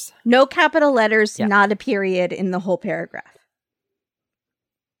letters. No capital letters, not a period in the whole paragraph.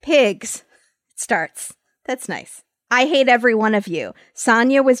 Pigs. It starts. That's nice. I hate every one of you.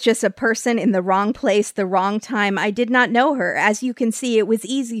 Sonia was just a person in the wrong place, the wrong time. I did not know her. As you can see, it was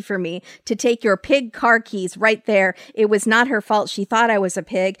easy for me to take your pig car keys right there. It was not her fault. She thought I was a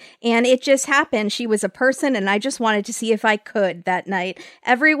pig, and it just happened. She was a person, and I just wanted to see if I could that night.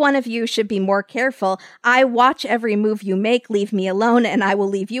 Every one of you should be more careful. I watch every move you make. Leave me alone, and I will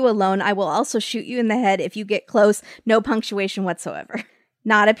leave you alone. I will also shoot you in the head if you get close. No punctuation whatsoever.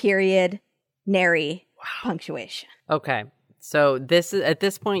 Not a period. Nary. Punctuation. Okay. So at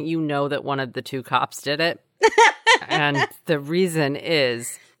this point, you know that one of the two cops did it. And the reason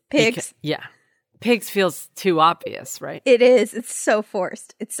is... Pigs. Pigs feels too obvious, right? It is. It's so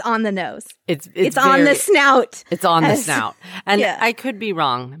forced. It's on the nose. It's on the snout. It's on the snout. And I could be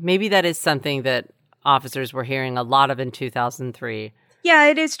wrong. Maybe that is something that officers were hearing a lot of in 2003. Yeah,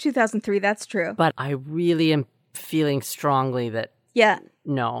 it is 2003. That's true. But I really am feeling strongly that...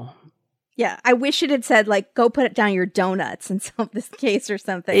 No. Yeah, I wish it had said, like, go put it down your donuts and solve this case or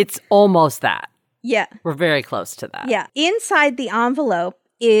something. It's almost that. Yeah. We're very close to that. Yeah. Inside the envelope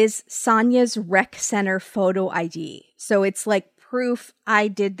is Sonia's rec center photo ID. So it's like proof I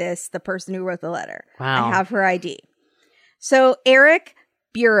did this, the person who wrote the letter. Wow. I have her ID. So Eric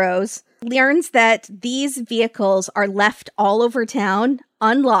Burrows learns that these vehicles are left all over town,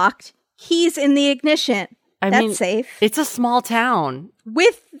 unlocked, keys in the ignition. That's safe. It's a small town.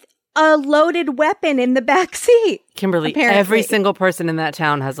 With a loaded weapon in the back seat. Kimberly, apparently. Every single person in that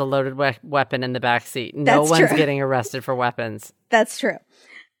town has a loaded weapon in the back seat. No one's getting arrested for weapons. That's true.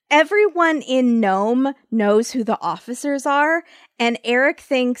 Everyone in Nome knows who the officers are, and Eric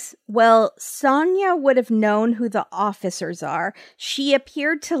thinks, well, Sonia would have known who the officers are. She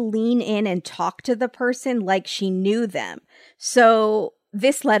appeared to lean in and talk to the person like she knew them. So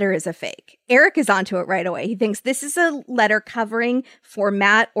this letter is a fake. Eric is onto it right away. He thinks this is a letter covering for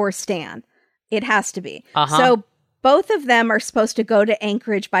Matt or Stan. It has to be. So both of them are supposed to go to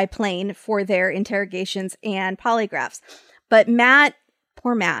Anchorage by plane for their interrogations and polygraphs. But Matt,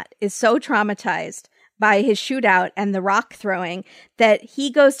 poor Matt, is so traumatized by his shootout and the rock throwing that he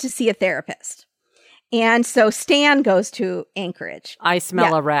goes to see a therapist. And so Stan goes to Anchorage. I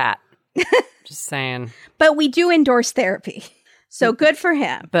smell a rat. Just saying. But we do endorse therapy. So good for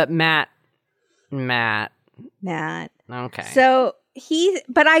him. But Matt. Okay. So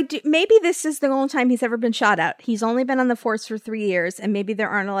maybe this is the only time he's ever been shot at. He's only been on the force for 3 years, and maybe there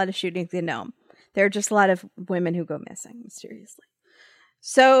aren't a lot of shootings in Nome. There are just a lot of women who go missing mysteriously.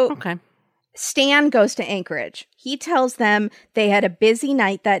 So Stan goes to Anchorage. He tells them they had a busy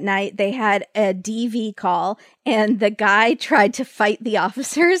night that night. They had a DV call, and the guy tried to fight the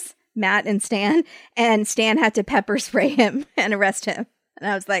officers, Matt and Stan had to pepper spray him and arrest him.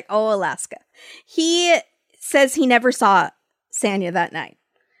 And I was like, oh, Alaska. He says he never saw Sonia that night.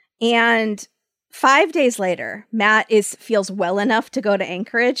 And 5 days later, Matt feels well enough to go to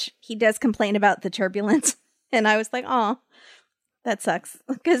Anchorage. He does complain about the turbulence. And I was like, oh, That sucks.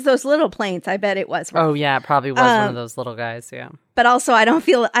 Because those little planes, I bet it was rough. Oh, yeah, it probably was one of those little guys, yeah. But also, I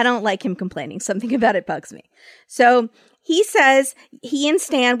don't like him complaining. Something about it bugs me. So he says he and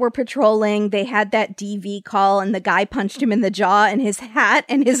Stan were patrolling. They had that DV call, and the guy punched him in the jaw, and his hat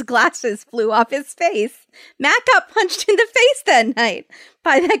and his glasses flew off his face. Matt got punched in the face that night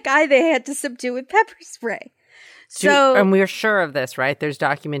by that guy they had to subdue with pepper spray. And we're sure of this, right? There's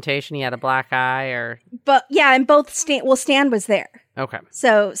documentation he had a black eye or... But yeah, and both Stan was there. Okay.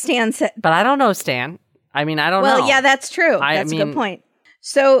 So Stan said... But I don't know Stan. I mean, I don't know. Well, yeah, that's true. That's a good point.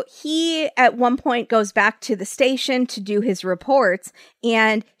 So he, at one point, goes back to the station to do his reports,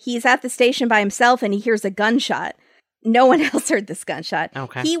 and he's at the station by himself, and he hears a gunshot. No one else heard this gunshot.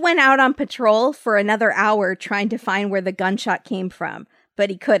 Okay. He went out on patrol for another hour trying to find where the gunshot came from, but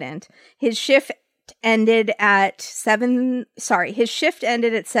he couldn't. His shift ended at 7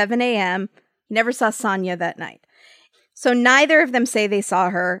 a.m. He never saw Sonia that night. So neither of them say they saw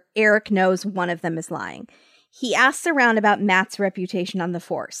her. Eric knows one of them is lying. He asks around about Matt's reputation on the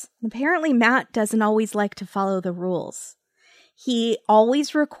force. Apparently, Matt doesn't always like to follow the rules. He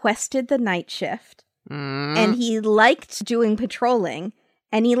always requested the night shift, and he liked doing patrolling,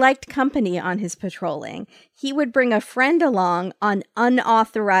 and he liked company on his patrolling. He would bring a friend along on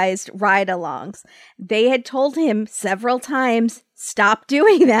unauthorized ride-alongs. They had told him several times, stop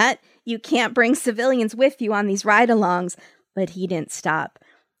doing that. You can't bring civilians with you on these ride-alongs. But he didn't stop.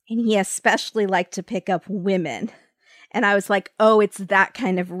 And he especially liked to pick up women. And I was like, oh, it's that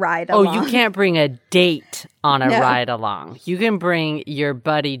kind of ride-along. Oh, you can't bring a date on a ride-along. You can bring your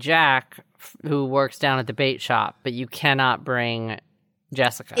buddy Jack, who works down at the bait shop, but you cannot bring...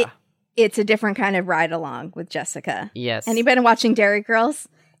 Jessica. It's a different kind of ride along with Jessica. Yes. Anybody watching Dairy Girls?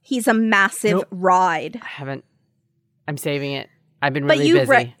 He's a massive ride. I haven't. I'm saving it. I've been really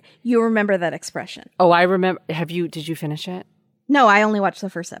busy. You remember that expression. Oh, I remember. Did you finish it? No, I only watched the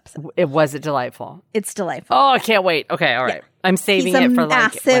first episode. Was it delightful? It's delightful. Oh, I can't wait. Okay, all right. Yeah. I'm saving it for when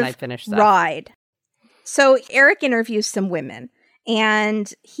I finish that. Ride. So Eric interviews some women,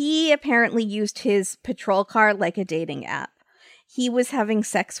 and he apparently used his patrol car like a dating app. He was having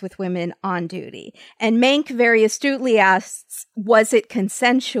sex with women on duty. And Mank very astutely asks, was it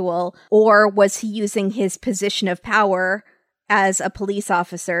consensual, or was he using his position of power as a police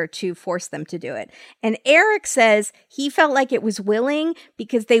officer to force them to do it? And Eric says he felt like it was willing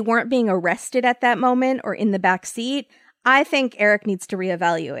because they weren't being arrested at that moment or in the back seat. I think Eric needs to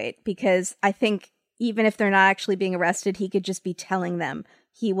reevaluate, because I think even if they're not actually being arrested, he could just be telling them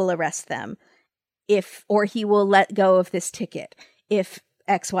he will arrest them. Or he will let go of this ticket if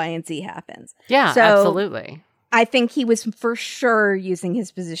X, Y, and Z happens. Yeah, so absolutely. I think he was for sure using his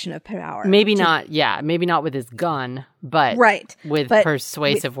position of power. Maybe not with his gun, but with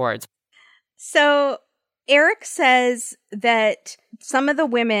persuasive words. So Eric says that some of the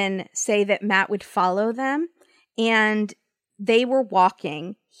women say that Matt would follow them, and they were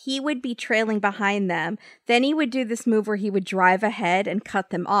walking. He would be trailing behind them. Then he would do this move where he would drive ahead and cut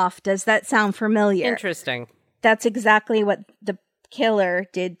them off. Does that sound familiar? Interesting. That's exactly what the killer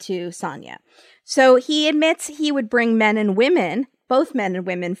did to Sonia. So he admits he would bring men and women, both men and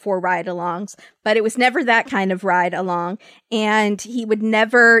women, for ride-alongs, but it was never that kind of ride-along, and he would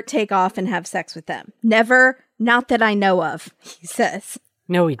never take off and have sex with them. Never, not that I know of, he says.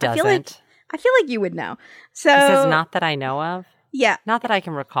 No, he doesn't. I feel like you would know. So he says, not that I know of? Yeah. Not that I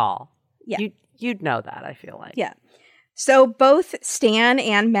can recall. Yeah. You'd know that, I feel like. Yeah. So both Stan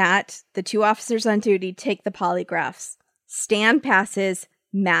and Matt, the two officers on duty, take the polygraphs. Stan passes,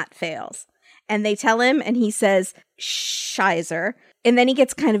 Matt fails. And they tell him, and he says, Shizer. And then he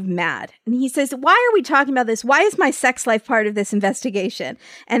gets kind of mad. And he says, why are we talking about this? Why is my sex life part of this investigation?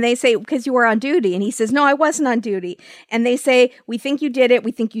 And they say, because you were on duty. And he says, no, I wasn't on duty. And they say, we think you did it.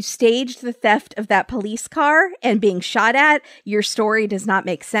 We think you staged the theft of that police car and being shot at. Your story does not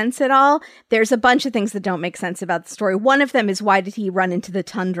make sense at all. There's a bunch of things that don't make sense about the story. One of them is, why did he run into the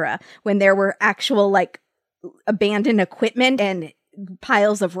tundra when there were actual, abandoned equipment and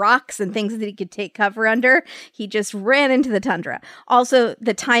piles of rocks and things that he could take cover under? He just ran into the tundra. Also,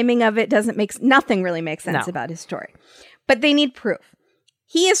 the timing of it nothing really makes sense about his story. But they need proof.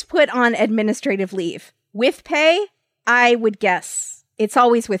 He is put on administrative leave. With pay, I would guess. It's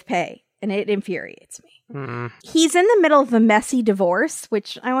always with pay, and it infuriates me. He's in the middle of a messy divorce,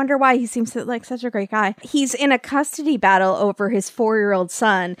 which I wonder why. He seems like such a great guy. He's in a custody battle over his 4-year-old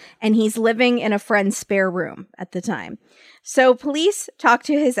son, and he's living in a friend's spare room at the time. So police talk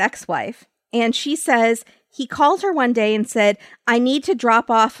to his ex-wife, and she says he called her one day and said, I need to drop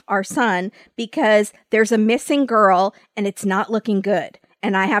off our son because there's a missing girl and it's not looking good,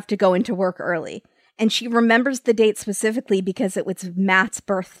 and I have to go into work early. And she remembers the date specifically because it was Matt's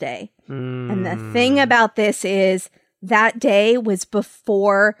birthday. And the thing about this is that day was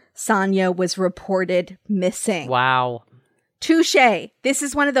before Sonia was reported missing. Wow. Touche. This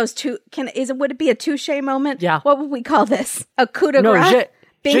is one of those would it be a touche moment? Yeah. What would we call this? A coup de grace? No,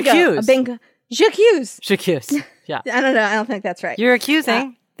 bingo. A bingo. J'accuse. J'accuse. Yeah. I don't know. I don't think that's right. You're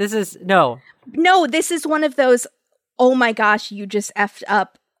accusing. This is no, this is one of those, oh my gosh, you just effed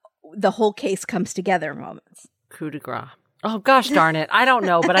up. The whole case comes together moments. Coup de grace. Oh gosh darn it. I don't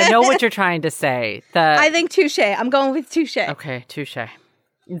know, but I know what you're trying to say. I think touche. I'm going with touche. Okay, touche.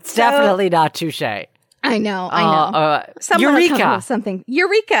 It's definitely not touche. I know. Eureka. Something.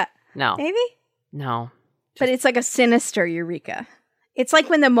 Eureka. No. Maybe? No. But it's like a sinister eureka. It's like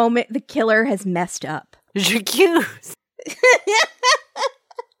when the killer has messed up. J'accuse.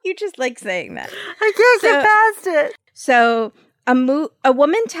 You just like saying that. I can't get past it. So a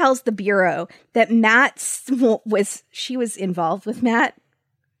woman tells the Bureau that she was involved with Matt.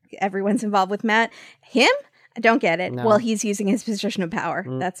 Everyone's involved with Matt. Him? I don't get it. No. Well, he's using his position of power.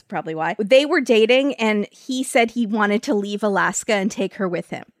 That's probably why. They were dating, and he said he wanted to leave Alaska and take her with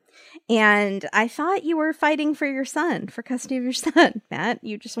him. And I thought you were fighting for your son, for custody of your son, Matt.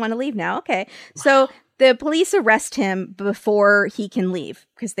 You just want to leave now. Okay. Wow. So the police arrest him before he can leave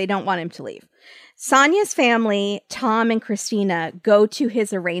because they don't want him to leave. Sonia's family, Tom and Christina, go to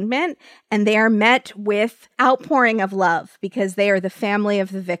his arraignment, and they are met with outpouring of love because they are the family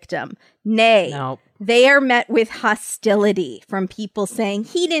of the victim. Nay, they are met with hostility from people saying,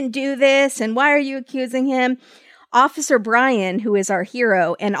 he didn't do this, and why are you accusing him? Officer Brian, who is our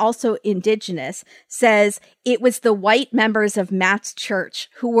hero and also indigenous, says it was the white members of Matt's church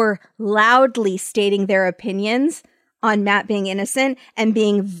who were loudly stating their opinions on Matt being innocent and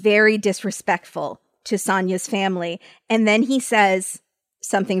being very disrespectful to Sonia's family. And then he says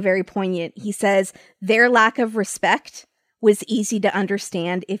something very poignant. He says, their lack of respect was easy to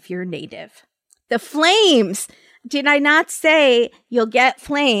understand if you're Native. The flames! Did I not say you'll get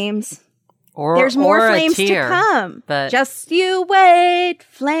flames? There's more flames to come. But just you wait.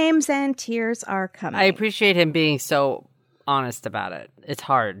 Flames and tears are coming. I appreciate him being so honest about it. It's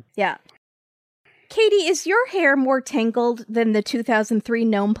hard. Yeah. Katie, is your hair more tangled than the 2003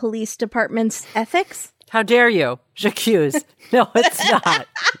 Nome Police Department's ethics? How dare you? J'accuse. No, it's not.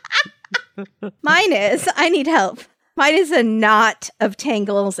 Mine is. I need help. Mine is a knot of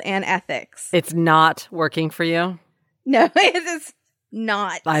tangles and ethics. It's not working for you? No, it's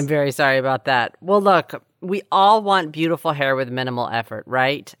not. I'm very sorry about that. Well, look, we all want beautiful hair with minimal effort,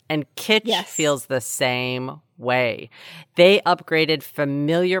 right? And Kitsch feels the same way. They upgraded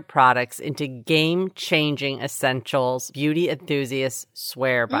familiar products into game-changing essentials beauty enthusiasts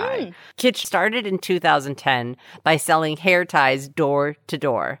swear by. Kitsch started in 2010 by selling hair ties door to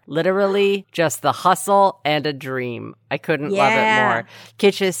door. Literally just the hustle and a dream. I couldn't love it more.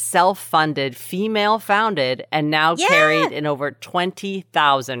 Kitsch is self-funded, female-founded, and now carried in over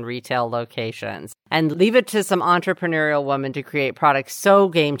 20,000 retail locations. And leave it to some entrepreneurial woman to create products so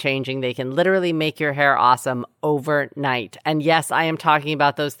game-changing they can literally make your hair awesome overnight. And yes, I am talking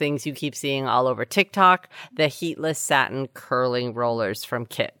about those things you keep seeing all over TikTok, the heatless satin curling rollers from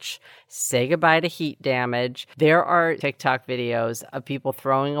Kitsch. Say goodbye to heat damage. There are TikTok videos of people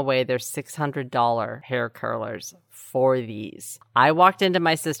throwing away their $600 hair curlers for these. I walked into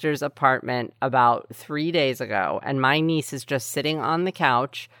my sister's apartment about 3 days ago, and my niece is just sitting on the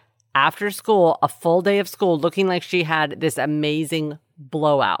couch after school, a full day of school, looking like she had this amazing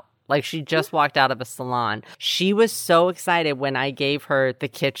blowout. Like she just walked out of a salon. She was so excited when I gave her the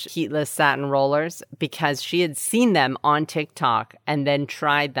Kitsch heatless satin rollers because she had seen them on TikTok and then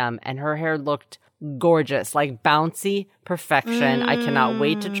tried them, and her hair looked gorgeous, like bouncy perfection. I cannot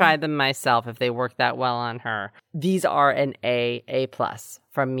wait to try them myself if they work that well on her. These are an A+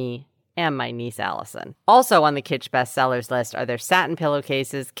 from me and my niece Allison. Also on the Kitsch bestsellers list are their satin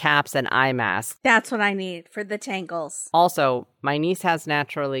pillowcases, caps, and eye masks. That's what I need for the tangles. Also, my niece has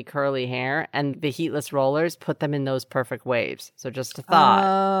naturally curly hair, and the heatless rollers put them in those perfect waves. So just a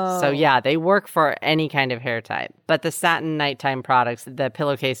thought. So yeah, they work for any kind of hair type. But the satin nighttime products, the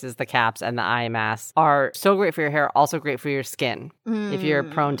pillowcases, the caps, and the eye masks are so great for your hair, also great for your skin if you're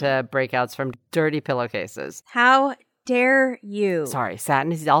prone to breakouts from dirty pillowcases. How dare you? Sorry,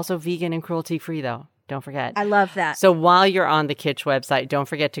 satin is also vegan and cruelty-free, though. Don't forget. I love that. So while you're on the Kitsch website, don't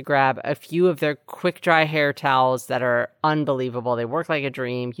forget to grab a few of their quick-dry hair towels that are unbelievable. They work like a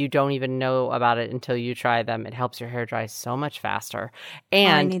dream. You don't even know about it until you try them. It helps your hair dry so much faster.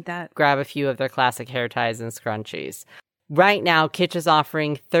 And I need that. Grab a few of their classic hair ties and scrunchies. Right now, Kitsch is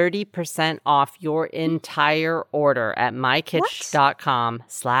offering 30% off your entire order at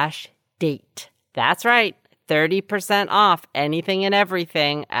mykitsch.com/date. That's right. 30% off anything and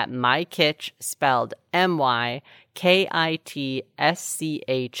everything at MyKitsch, spelled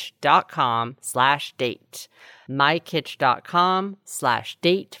MyKitsch.com/date.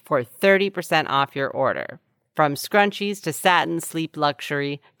 MyKitsch.com/date for 30% off your order. From scrunchies to satin sleep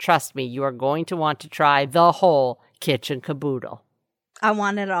luxury, trust me, you are going to want to try the whole kitchen caboodle. I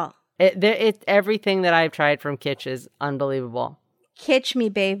want it all. Everything that I've tried from Kitsch is unbelievable. Kitsch me,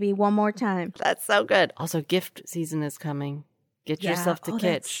 baby, one more time. That's so good. Also, gift season is coming. Get yourself to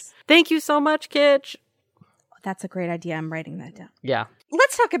Kitsch. Thank you so much, Kitsch. That's a great idea. I'm writing that down. Yeah.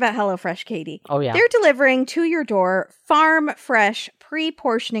 Let's talk about HelloFresh, Katie. Oh, yeah. They're delivering to your door farm-fresh,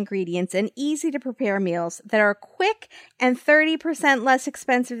 pre-portioned ingredients and easy-to-prepare meals that are quick and 30% less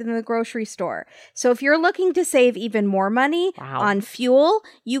expensive than the grocery store. So if you're looking to save even more money on fuel,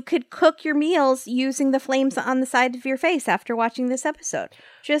 you could cook your meals using the flames on the side of your face after watching this episode.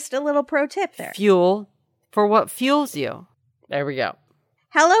 Just a little pro tip there. Fuel for what fuels you. There we go.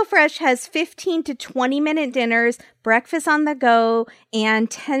 HelloFresh has 15 to 20-minute dinners, breakfast on the go, and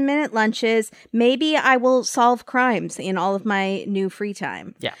 10-minute lunches. Maybe I will solve crimes in all of my new free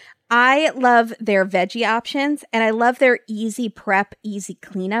time. Yeah. I love their veggie options, and I love their easy prep, easy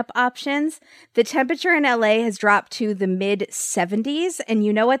cleanup options. The temperature in LA has dropped to the mid-70s, and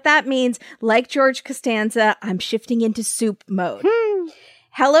you know what that means. Like George Costanza, I'm shifting into soup mode.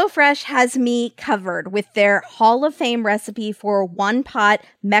 HelloFresh has me covered with their Hall of Fame recipe for one-pot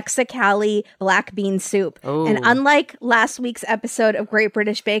Mexicali black bean soup. Ooh. And unlike last week's episode of Great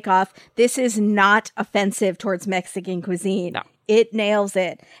British Bake Off, this is not offensive towards Mexican cuisine. No. It nails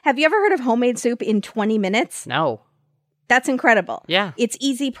it. Have you ever heard of homemade soup in 20 minutes? No. That's incredible. Yeah. It's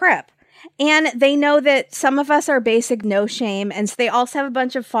easy prep. And they know that some of us are basic no shame. And so they also have a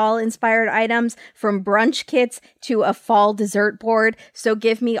bunch of fall inspired items, from brunch kits to a fall dessert board. So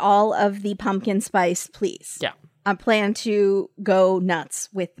give me all of the pumpkin spice, please. Yeah. I plan to go nuts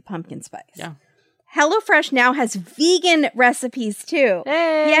with the pumpkin spice. Yeah. HelloFresh now has vegan recipes too.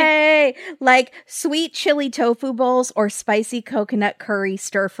 Hey. Yay! Like sweet chili tofu bowls or spicy coconut curry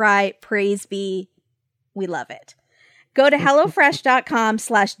stir fry. Praise be. We love it. Go to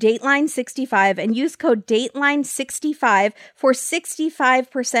HelloFresh.com/Dateline65 and use code Dateline65 for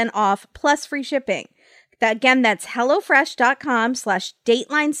 65% off plus free shipping. That's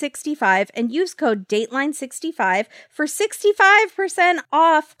HelloFresh.com/Dateline65 and use code Dateline65 for 65%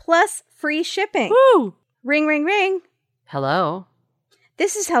 off plus free shipping. Woo! Ring, ring, ring. Hello.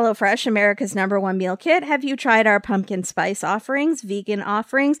 This is HelloFresh, America's #1 meal kit. Have you tried our pumpkin spice offerings, vegan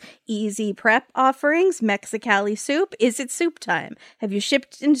offerings, easy prep offerings, Mexicali soup? Is it soup time? Have you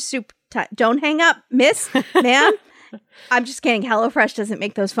shipped into soup time? Don't hang up, miss, ma'am. I'm just kidding. HelloFresh doesn't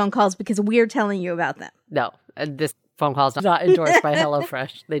make those phone calls because we're telling you about them. No, this phone call is not endorsed by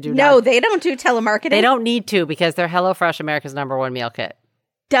HelloFresh. They do not. No, they don't do telemarketing. They don't need to because they're HelloFresh, America's #1 meal kit.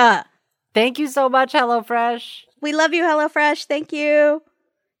 Duh. Thank you so much, HelloFresh. We love you, HelloFresh. Thank you.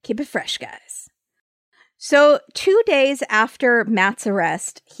 Keep it fresh, guys. So 2 days after Matt's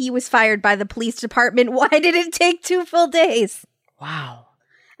arrest, he was fired by the police department. Why did it take 2 full days? Wow.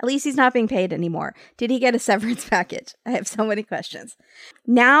 At least he's not being paid anymore. Did he get a severance package? I have so many questions.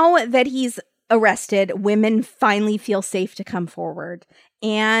 Now that he's arrested, women finally feel safe to come forward.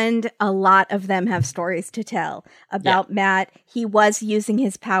 And a lot of them have stories to tell about Matt. He was using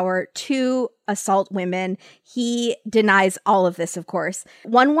his power to assault women. He denies all of this, of course.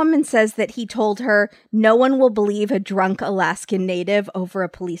 One woman says that he told her, "No one will believe a drunk Alaskan native over a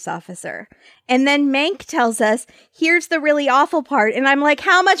police officer." And then Mank tells us, "Here's the really awful part." And I'm like,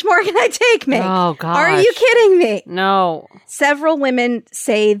 how much more can I take, Mank? Oh, gosh. Are you kidding me? No. Several women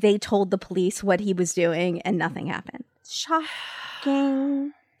say they told the police what he was doing and nothing happened. Shocking.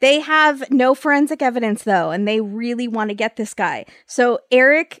 They have no forensic evidence, though, and they really want to get this guy. So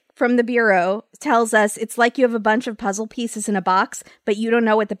Eric from the Bureau tells us it's like you have a bunch of puzzle pieces in a box, but you don't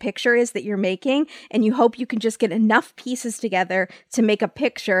know what the picture is that you're making, and you hope you can just get enough pieces together to make a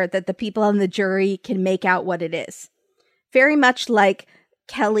picture that the people on the jury can make out what it is. Very much like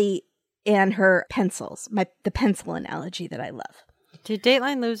Kelly and her pencils, the pencil analogy that I love. Did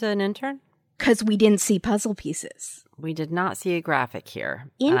Dateline lose an intern? Because we didn't see puzzle pieces. We did not see a graphic here.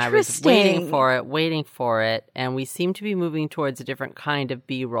 Interesting. And I was waiting for it, and we seem to be moving towards a different kind of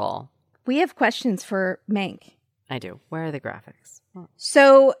B-roll. We have questions for Mank. I do. Where are the graphics?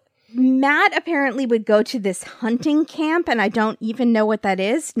 So Matt apparently would go to this hunting camp, and I don't even know what that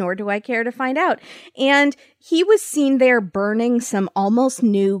is, nor do I care to find out. And he was seen there burning some almost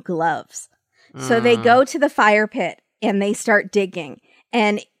new gloves. So they go to the fire pit, and they start digging.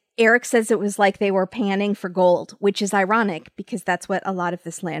 And Eric says it was like they were panning for gold, which is ironic because that's what a lot of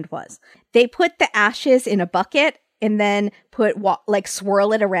this land was. They put the ashes in a bucket and then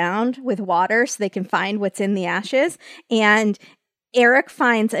swirl it around with water so they can find what's in the ashes. And Eric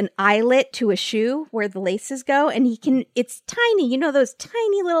finds an eyelet to a shoe where the laces go, and it's tiny, those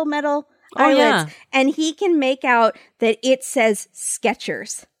tiny little metal eyelets. Yeah. And he can make out that it says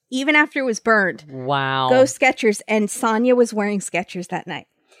Skechers, even after it was burned. Wow. Go Skechers. And Sonia was wearing Skechers that night.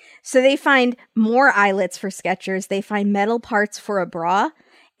 So they find more eyelets for Skechers. They find metal parts for a bra,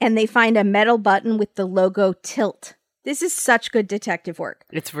 and they find a metal button with the logo Tilt. This is such good detective work.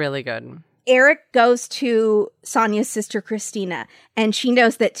 It's really good. Eric goes to Sonia's sister, Christina, and she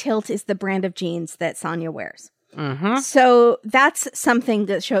knows that Tilt is the brand of jeans that Sonia wears. Mm-hmm. So that's something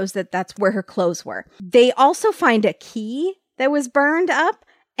that shows that that's where her clothes were. They also find a key that was burned up,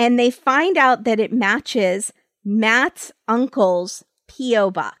 and they find out that it matches Matt's uncle's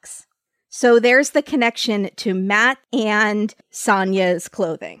P.O. box. So there's the connection to Matt and Sonia's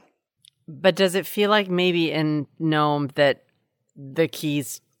clothing. But does it feel like maybe in Nome that the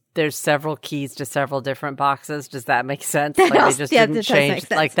keys, there's several keys to several different boxes? Does that make sense? Like they just didn't change.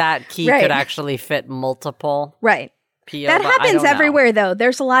 Like that key could actually fit multiple. Right. P.O. That happens everywhere, though.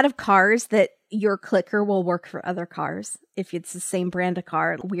 There's a lot of cars that your clicker will work for other cars if it's the same brand of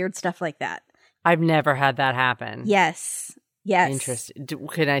car. Weird stuff like that. I've never had that happen. Yes. Interesting.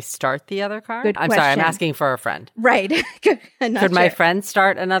 Can I start the other car? Good question. I'm sorry, I'm asking for a friend. Right. Could my friend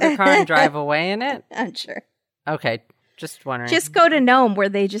start another car and drive away in it? I'm sure. Okay, just wondering. Just go to Nome where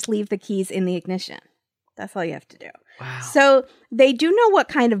they just leave the keys in the ignition. That's all you have to do. Wow. So they do know what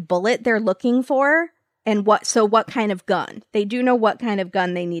kind of bullet they're looking for and what kind of gun. They do know what kind of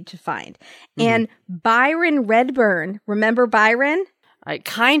gun they need to find. Mm-hmm. And Byron Redburn, remember Byron?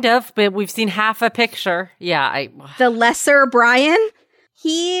 Kind of, but we've seen half a picture. Yeah. The lesser Brian,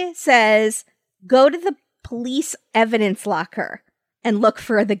 he says, go to the police evidence locker and look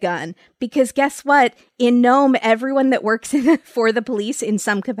for the gun. Because guess what? In Nome, everyone that works for the police in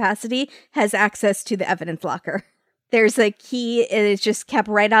some capacity has access to the evidence locker. There's a key. It is just kept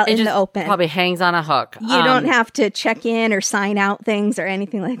right out in the open. Probably hangs on a hook. You don't have to check in or sign out things or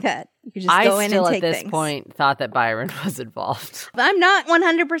anything like that. You can just go in and take things. I still, at this point, thought that Byron was involved. I'm not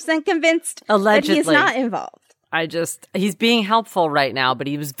 100% convinced that he's not involved. He's being helpful right now, but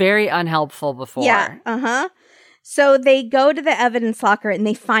he was very unhelpful before. Yeah, So they go to the evidence locker and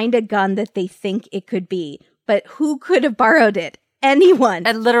they find a gun that they think it could be. But who could have borrowed it? Anyone.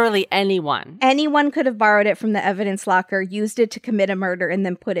 And literally anyone. Anyone could have borrowed it from the evidence locker, used it to commit a murder, and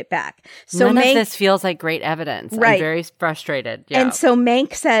then put it back. So None of this feels like great evidence. Right. I'm very frustrated. Yeah. And so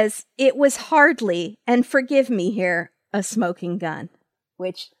Mank says, it was hardly, and forgive me here, a smoking gun.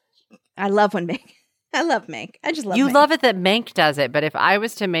 Which, I love when Mank. I love Mank. I just love Mank. You love it that Mank does it, but if I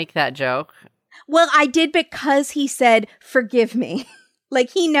was to make that joke. Well, I did because he said, forgive me. Like,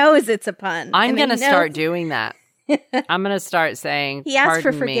 he knows it's a pun. I'm going to start doing that. I'm going to start saying, he asked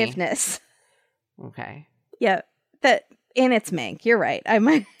for forgiveness. Me. Okay. Yeah. And it's Mank. You're right. I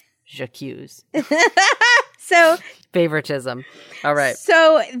might. J'accuse. So. Favoritism. All right.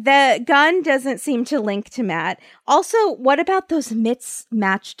 So the gun doesn't seem to link to Matt. Also, what about those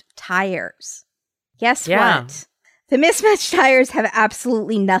mismatched tires? Guess what? The mismatched tires have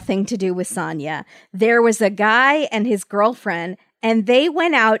absolutely nothing to do with Sonia. There was a guy and his girlfriend, and they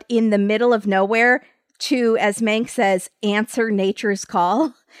went out in the middle of nowhere to, as Mank says, answer nature's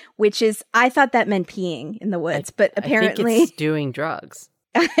call, which is, I thought that meant peeing in the woods, but apparently... I think it's doing drugs.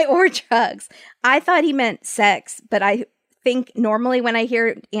 Or drugs. I thought he meant sex, but I think normally when I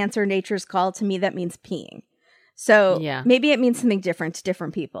hear answer nature's call, to me that means peeing. So maybe it means something different to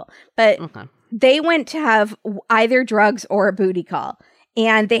different people. But they went to have either drugs or a booty call.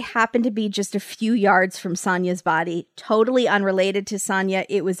 And they happened to be just a few yards from Sonia's body, totally unrelated to Sonia.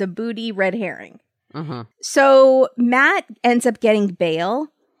 It was a booty red herring. Mm-hmm. So Matt ends up getting bail,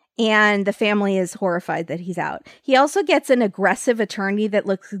 and the family is horrified that he's out. He also gets an aggressive attorney that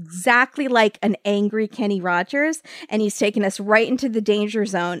looks exactly like an angry Kenny Rogers, and he's taking us right into the danger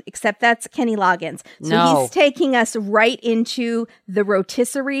zone, except that's Kenny Loggins. So he's taking us right into the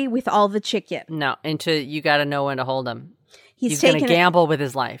rotisserie with all the chicken. No, into you got to know when to hold him. He's going to gamble with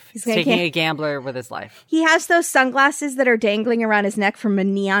his life. He's taking a gambler with his life. He has those sunglasses that are dangling around his neck from a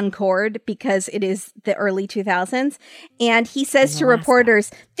neon cord because it is the early 2000s. And he says to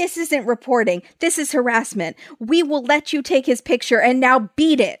reporters, this isn't reporting. This is harassment. We will let you take his picture and now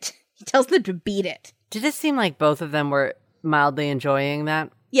beat it. He tells them to beat it. Did it seem like both of them were mildly enjoying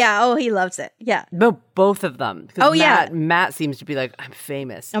that? Yeah. Oh, he loves it. Yeah. No, both of them. Oh, Matt seems to be like, I'm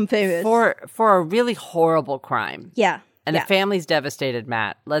famous. I'm famous. For a really horrible crime. Yeah. And the family's devastated,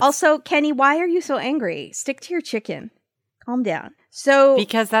 Matt. Also, Kenny, why are you so angry? Stick to your chicken. Calm down. So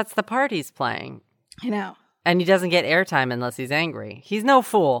because that's the part he's playing. I know. And he doesn't get airtime unless he's angry. He's no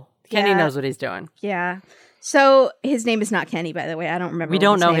fool. Kenny knows what he's doing. Yeah. So his name is not Kenny, by the way. I don't remember. We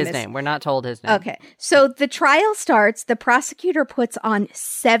don't know his name. We're not told his name. Okay. So the trial starts. The prosecutor puts on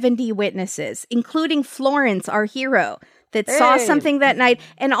 70 witnesses, including Florence, our hero, that saw something that night.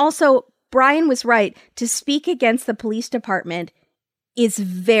 And also, Brian was right. To speak against the police department is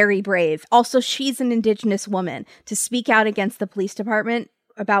very brave. Also, she's an Indigenous woman. To speak out against the police department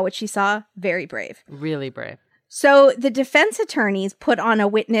about what she saw, very brave. Really brave. So the defense attorneys put on a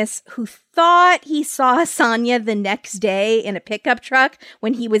witness who thought he saw Sonia the next day in a pickup truck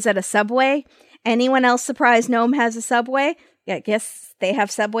when he was at a Subway. Anyone else surprised Nome has a Subway? I guess they have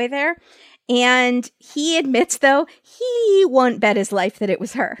Subway there. And he admits, though, he won't bet his life that it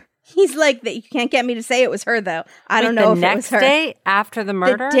was her. He's like, you can't get me to say it was her, though. I don't know if it was her. The next day after the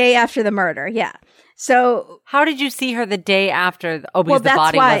murder? The day after the murder, yeah. So how did you see her the day after? Because the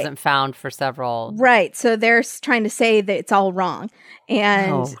body wasn't found for several. Right. So they're trying to say that it's all wrong.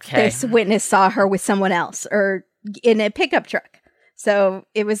 And this witness saw her with someone else or in a pickup truck. So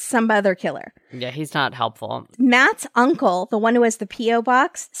it was some other killer. Yeah, he's not helpful. Matt's uncle, the one who has the P.O.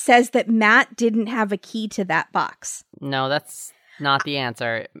 box, says that Matt didn't have a key to that box. No, that's not the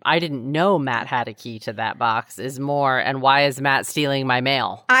answer. I didn't know Matt had a key to that box is more. And why is Matt stealing my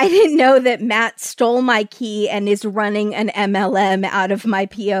mail? I didn't know that Matt stole my key and is running an MLM out of my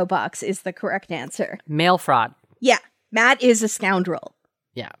P.O. box is the correct answer. Mail fraud. Yeah. Matt is a scoundrel.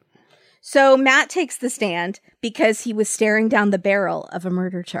 Yeah. So Matt takes the stand because he was staring down the barrel of a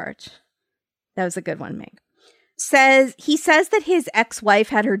murder charge. That was a good one, Meg. He says that his ex-wife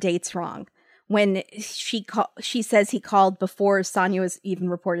had her dates wrong. When she says he called before Sonia was even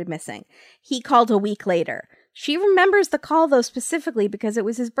reported missing. He called a week later. She remembers the call, though, specifically because it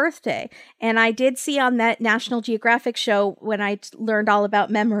was his birthday. And I did see on that National Geographic show when I learned all about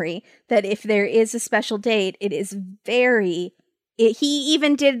memory that if there is a special date, it is very... he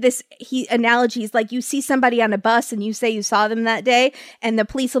even did this analogies like you see somebody on a bus and you say you saw them that day and the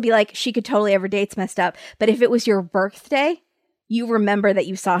police will be like, she could totally have her dates messed up. But if it was your birthday... you remember that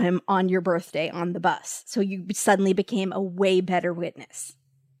you saw him on your birthday on the bus. So you suddenly became a way better witness.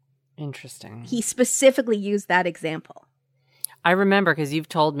 Interesting. He specifically used that example. I remember because you've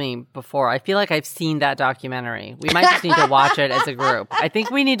told me before. I feel like I've seen that documentary. We might just need to watch it as a group. I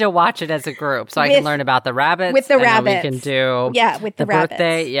think we need to watch it as a group so I can learn about the rabbits. With the rabbits. We can do with the rabbits.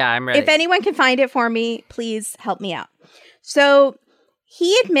 Birthday. Yeah, I'm ready. If anyone can find it for me, please help me out. So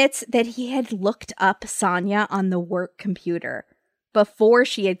he admits that he had looked up Sonia on the work computer before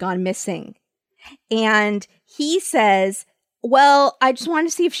she had gone missing. And he says, well, I just wanted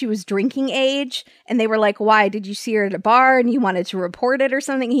to see if she was drinking age. And they were like, why? Did you see her at a bar and you wanted to report it or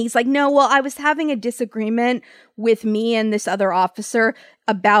something? And he's like, no, well, I was having a disagreement with me and this other officer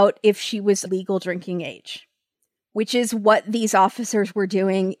about if she was legal drinking age, which is what these officers were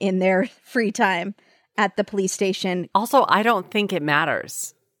doing in their free time at the police station. Also, I don't think it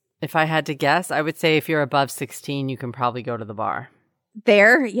matters. If I had to guess, I would say if you're above 16, you can probably go to the bar.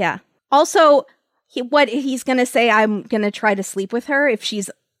 There, yeah. Also, he's going to say, I'm going to try to sleep with her if she's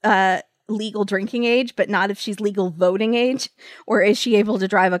legal drinking age, but not if she's legal voting age, or is she able to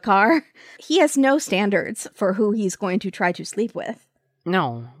drive a car? He has no standards for who he's going to try to sleep with.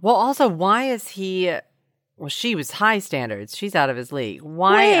 No. Well, also, why is he... Well, she was high standards. She's out of his league.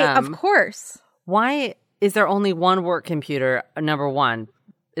 Why? Of course. Why is there only one work computer, number one?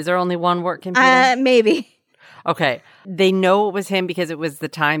 Is there only one work computer? Maybe. Okay. They know it was him because it was the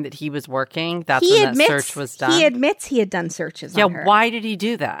time that he was working. That's when that search was done. He admits he had done searches on her. Yeah, why did he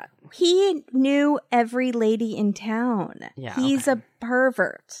do that? He knew every lady in town. Yeah, He's a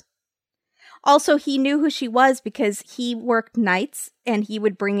pervert. Also, he knew who she was because he worked nights and he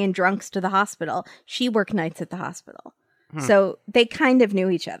would bring in drunks to the hospital. She worked nights at the hospital. So they kind of knew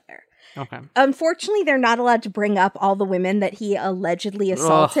each other. Okay. Unfortunately, they're not allowed to bring up all the women that he allegedly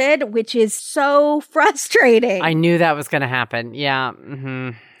assaulted, which is so frustrating. I knew that was going to happen. Yeah.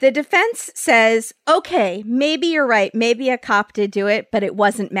 Mm-hmm. The defense says, okay, maybe you're right. Maybe a cop did do it, but it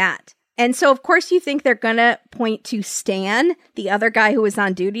wasn't Matt. And so, of course, you think they're going to point to Stan, the other guy who was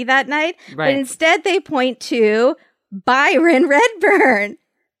on duty that night. Right. But instead, they point to Byron Redburn,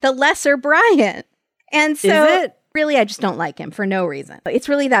 the lesser Brian. And so... Is it? Really, I just don't like him for no reason. It's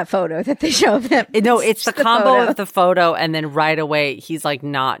really that photo that they show of him. No, it's the combo of the photo and then right away he's like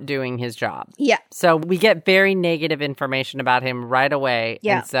not doing his job. Yeah. So we get very negative information about him right away.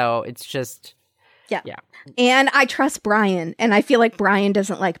 Yeah. And so it's just... Yeah. And I trust Brian, and I feel like Brian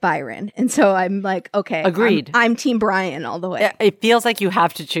doesn't like Byron. And so I'm like, okay. Agreed. I'm Team Brian all the way. It feels like you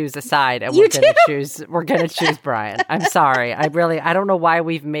have to choose a side, and we're going to choose Brian. I'm sorry. I don't know why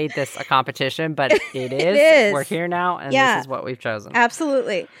we've made this a competition, but it is. It is. We're here now, and this is what we've chosen.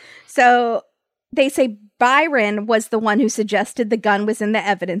 Absolutely. So they say Byron was the one who suggested the gun was in the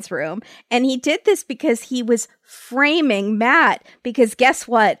evidence room. And he did this because he was framing Matt. Because guess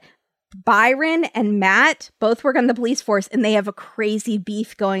what? Byron and Matt both work on the police force, and they have a crazy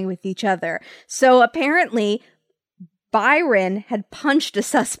beef going with each other. So apparently, Byron had punched a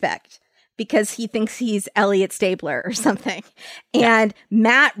suspect because he thinks he's Elliot Stabler or something. And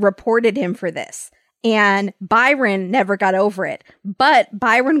Matt reported him for this. And Byron never got over it. But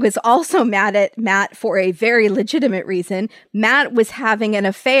Byron was also mad at Matt for a very legitimate reason. Matt was having an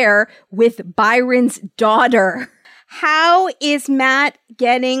affair with Byron's daughter. How is Matt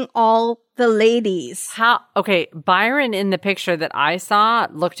getting all the ladies? Okay, Byron in the picture that I saw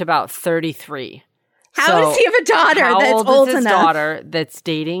looked about 33. How does he have a daughter that's old enough? How old is his daughter that's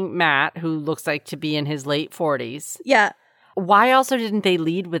dating Matt, who looks like to be in his late 40s? Yeah. Why also didn't they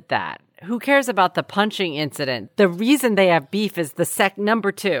lead with that? Who cares about the punching incident? The reason they have beef is the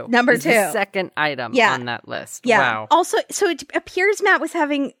number two. Number two. The second item on that list. Yeah. Wow. Also, so it appears Matt was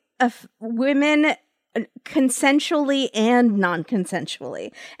having women consensually and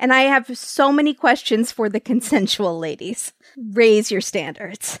non-consensually. And I have so many questions for the consensual ladies. Raise your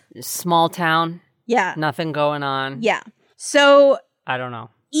standards. Small town. Yeah. Nothing going on. Yeah. So I don't know.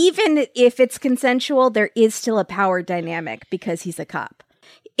 Even if it's consensual, there is still a power dynamic because he's a cop.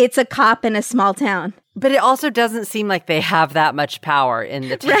 It's a cop in a small town. But it also doesn't seem like they have that much power in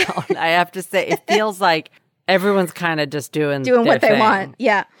the town. Right. I have to say, it feels like everyone's kind of just doing what thing. They want.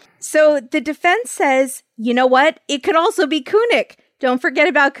 Yeah. So the defense says, you know what? It could also be Koenig. Don't forget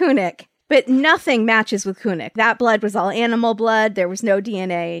about Koenig. But nothing matches with Koenig. That blood was all animal blood. There was no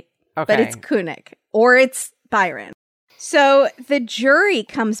DNA. Okay. But it's Koenig. Or it's Byron. So the jury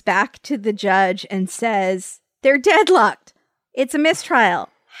comes back to the judge and says, they're deadlocked. It's a mistrial.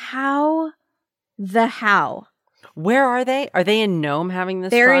 How? Where are they? Are they in Nome having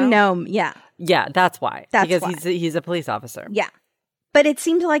this They're trial? In Nome, yeah. Yeah, that's why. Because he's a police officer. Yeah. But it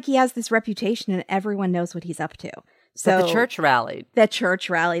seems like he has this reputation and everyone knows what he's up to. So but the church rallied.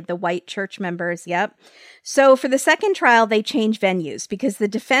 The white church members, yep. So for the second trial, they change venues because the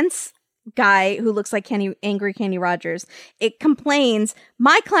defense guy who looks like angry Kenny Rogers, it complains,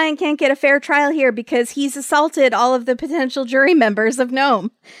 my client can't get a fair trial here because he's assaulted all of the potential jury members of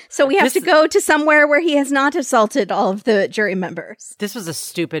Nome. So we have to go to somewhere where he has not assaulted all of the jury members. This was a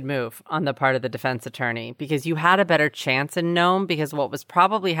stupid move on the part of the defense attorney because you had a better chance in Nome because what was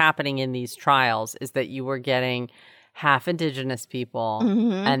probably happening in these trials is that you were getting half indigenous people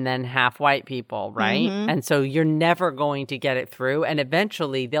and then half white people, right? And so you're never going to get it through. And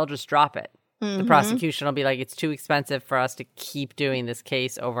eventually they'll just drop it. The prosecution will be like, it's too expensive for us to keep doing this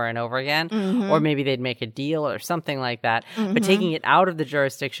case over and over again. Or maybe they'd make a deal or something like that. But taking it out of the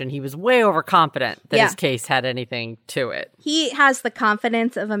jurisdiction, he was way overconfident that his case had anything to it. He has the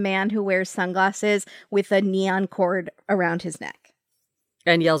confidence of a man who wears sunglasses with a neon cord around his neck.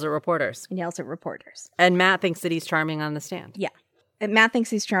 And yells at reporters. And Matt thinks that he's charming on the stand. Yeah. And Matt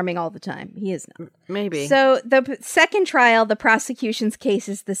thinks he's charming all the time. He is not. Maybe. So the second trial, the prosecution's case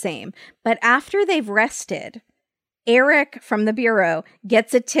is the same. But after they've rested, Eric from the Bureau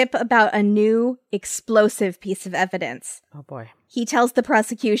gets a tip about a new explosive piece of evidence. Oh, boy. He tells the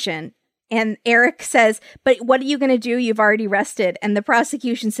prosecution. And Eric says, but what are you going to do? You've already rested. And the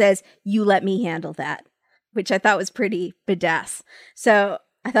prosecution says, you let me handle that. Which I thought was pretty badass. So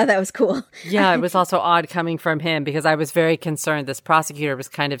I thought that was cool. Yeah, it was also odd coming from him because I was very concerned. This prosecutor was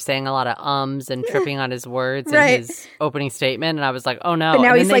kind of saying a lot of ums and tripping on his words in his opening statement. And I was like, oh no. But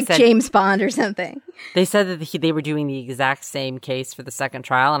now he's like James Bond or something. They said that they were doing the exact same case for the second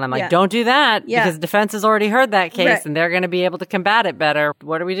trial. And I'm like, don't do that because defense has already heard that case and they're going to be able to combat it better.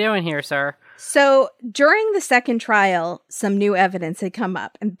 What are we doing here, sir? So during the second trial, some new evidence had come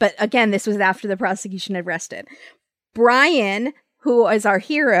up. But again, this was after the prosecution had rested. Brian, who is our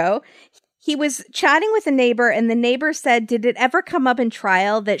hero, he was chatting with a neighbor and the neighbor said, did it ever come up in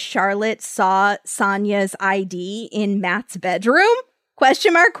trial that Charlotte saw Sonia's ID in Matt's bedroom?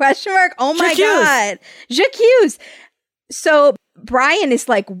 Question mark. Oh my God. J'accuse. So Brian is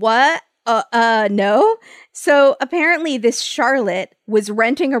like, what? No. So apparently this Charlotte was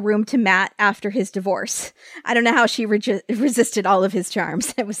renting a room to Matt after his divorce. I don't know how she resisted all of his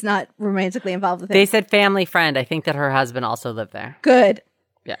charms. It was not romantically involved with him. They said family friend. I think that her husband also lived there. Good.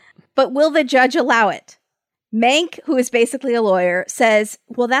 Yeah. But will the judge allow it? Mank, who is basically a lawyer, says,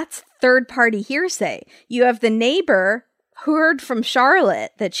 well, that's third-party hearsay. You have the neighbor who heard from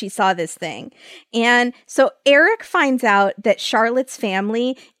Charlotte that she saw this thing. And so Eric finds out that Charlotte's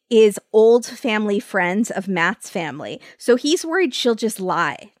family is old family friends of Matt's family. So he's worried she'll just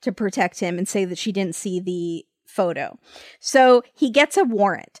lie to protect him and say that she didn't see the photo. So he gets a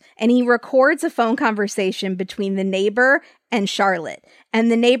warrant and he records a phone conversation between the neighbor and Charlotte.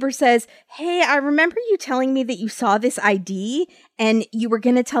 And the neighbor says, hey, I remember you telling me that you saw this ID and you were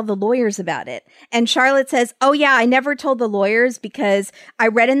going to tell the lawyers about it. And Charlotte says, oh yeah, I never told the lawyers because I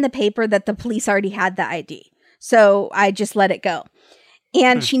read in the paper that the police already had the ID. So I just let it go.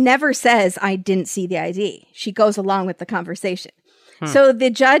 And she never says, I didn't see the ID. She goes along with the conversation. So the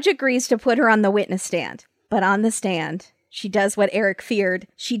judge agrees to put her on the witness stand. But on the stand, she does what Eric feared.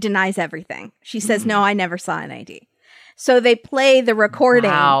 She denies everything. She says, no, I never saw an ID. So they play the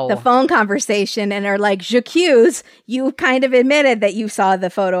recording, the phone conversation, and are like, j'accuse, you kind of admitted that you saw the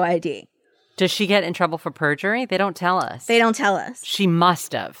photo ID. Does she get in trouble for perjury? They don't tell us. They don't tell us. She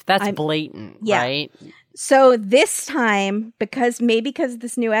must have. That's blatant, right? So this time, because of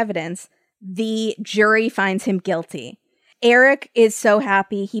this new evidence, the jury finds him guilty. Eric is so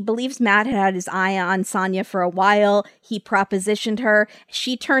happy. He believes Matt had his eye on Sonia for a while. He propositioned her.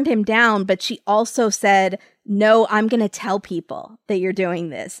 She turned him down, but she also said, no, I'm going to tell people that you're doing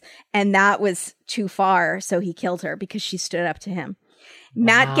this. And that was too far. So he killed her because she stood up to him.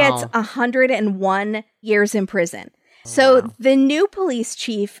 Matt gets 101 years in prison. So the new police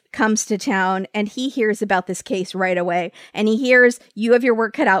chief comes to town and he hears about this case right away. And he hears, you have your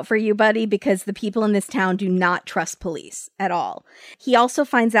work cut out for you, buddy, because the people in this town do not trust police at all. He also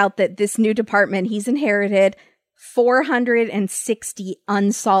finds out that this new department he's inherited 460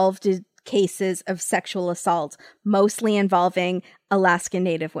 unsolved cases of sexual assault, mostly involving Alaskan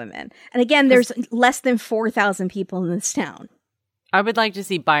Native women. And again, there's less than 4,000 people in this town. I would like to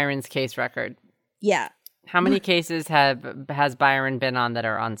see Byron's case record. Yeah. How many cases has Byron been on that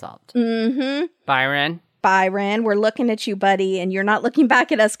are unsolved? Byron, we're looking at you, buddy, and you're not looking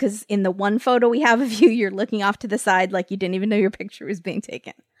back at us because in the one photo we have of you, you're looking off to the side like you didn't even know your picture was being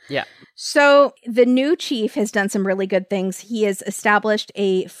taken. Yeah. So the new chief has done some really good things. He has established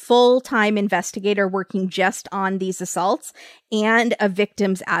a full-time investigator working just on these assaults and a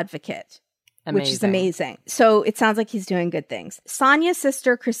victim's advocate. Which is amazing. So it sounds like he's doing good things. Sonia's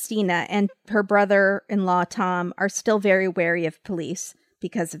sister, Christina, and her brother-in-law, Tom, are still very wary of police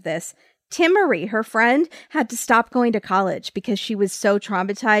because of this. Timmery, her friend, had to stop going to college because she was so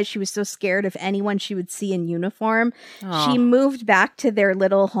traumatized. She was so scared of anyone she would see in uniform. She moved back to their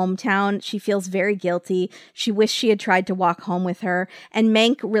little hometown. She feels very guilty. She wished she had tried to walk home with her. And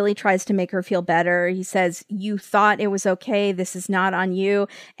Mank really tries to make her feel better. He says, you thought it was okay. This is not on you.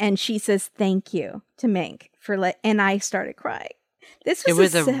 And she says, thank you to Mank and I started crying. This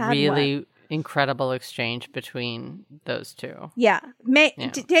was a sad one. Incredible exchange between those two. Yeah.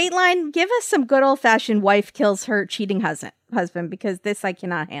 Dateline, give us some good old-fashioned wife kills her cheating husband because this I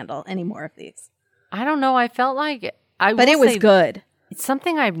cannot handle any more of these. I don't know. I felt like but it was good. It's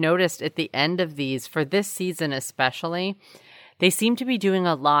something I've noticed at the end of these, for this season especially, they seem to be doing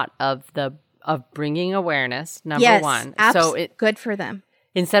a lot of bringing awareness, number one. So good for them.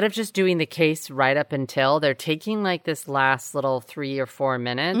 Instead of just doing the case right up until, they're taking like this last little 3 or 4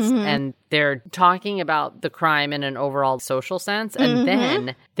 minutes and they're talking about the crime in an overall social sense. And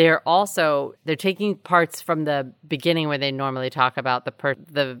then they're taking parts from the beginning where they normally talk about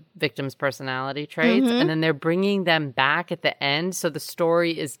the victim's personality traits. And then they're bringing them back at the end. So the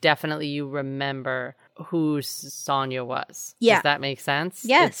story is definitely, you remember who Sonia was. Yeah. Does that make sense?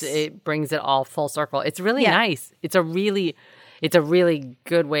 Yes. It brings it all full circle. It's really nice. It's a really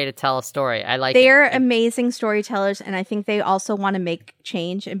good way to tell a story. I like it. They're amazing storytellers, and I think they also want to make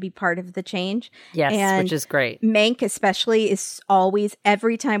change and be part of the change. Yes, which is great. Mank especially is always,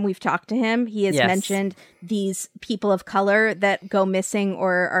 every time we've talked to him, he has mentioned these people of color that go missing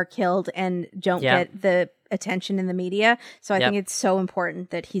or are killed and don't get the attention in the media. So I think it's so important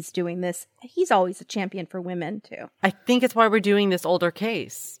that he's doing this. He's always a champion for women, too. I think it's why we're doing this older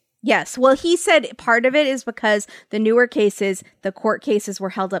case. Yes. Well, he said part of it is because the newer cases, the court cases were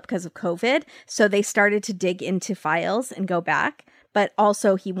held up because of COVID. So they started to dig into files and go back. But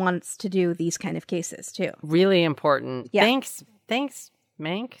also he wants to do these kind of cases too. Really important. Yeah. Thanks,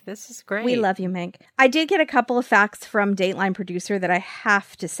 Mank. This is great. We love you, Mank. I did get a couple of facts from Dateline producer that I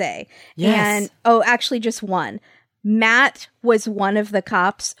have to say. Yes. And, actually just one. Matt was one of the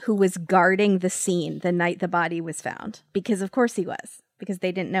cops who was guarding the scene the night the body was found. Because of course he was. because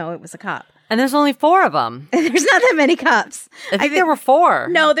they didn't know it was a cop. And there's only 4 of them. There's not that many cops. I think there were 4.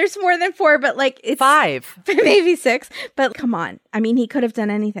 No, there's more than 4, but like it's 5. Maybe 6. But come on. I mean, he could have done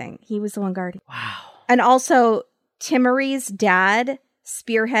anything. He was the one guarding. Wow. And also, Timuri's dad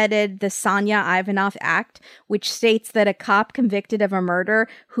spearheaded the Sonia Ivanov Act, which states that a cop convicted of a murder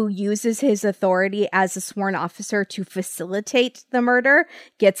who uses his authority as a sworn officer to facilitate the murder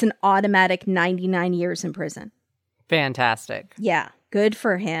gets an automatic 99 years in prison. Fantastic. Yeah, good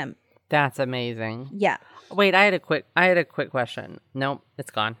for him. That's amazing. Yeah. Wait, I had a quick question. Nope,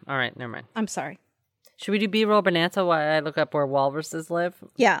 it's gone. All right, never mind. I'm sorry. Should we do B-roll bonanza while I look up where walruses live?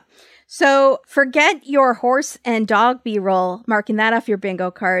 Yeah. So forget your horse and dog B-roll, marking that off your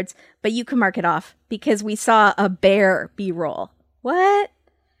bingo cards, but you can mark it off because we saw a bear B-roll. What?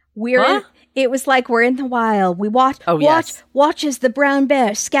 It was like we're in the wild. We watch as the brown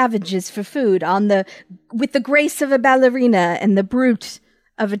bear scavenges for food with the grace of a ballerina and the brute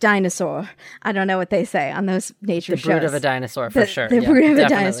of a dinosaur. I don't know what they say on those nature shows. The brute of a dinosaur, for sure. The brute of a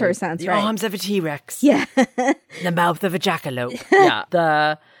dinosaur sounds right. The arms of a T-Rex. Yeah. The mouth of a jackalope. Yeah.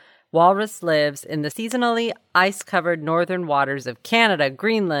 The walrus lives in the seasonally ice-covered northern waters of Canada,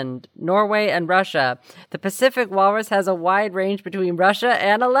 Greenland, Norway, and Russia. The Pacific walrus has a wide range between Russia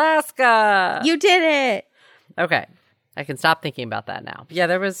and Alaska. You did it. Okay. I can stop thinking about that now. Yeah,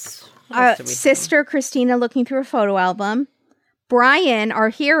 there was... Sister Christina looking through a photo album. Brian, our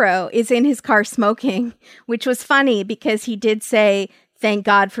hero, is in his car smoking, which was funny because he did say, thank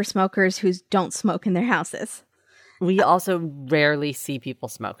God for smokers who don't smoke in their houses. We also rarely see people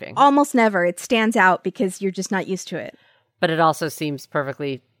smoking. Almost never. It stands out because you're just not used to it. But it also seems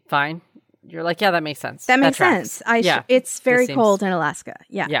perfectly fine. You're like, yeah, that makes sense. That makes sense. It's very cold in Alaska.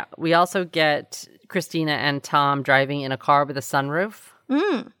 Yeah. Yeah. We also get Christina and Tom driving in a car with a sunroof.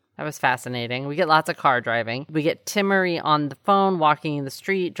 That was fascinating. We get lots of car driving. We get Timuri on the phone, walking in the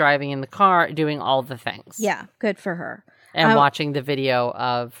street, driving in the car, doing all the things. Yeah, good for her. And watching the video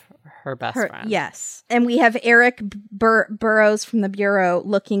of her best friend. Yes. And we have Eric Burrows from the Bureau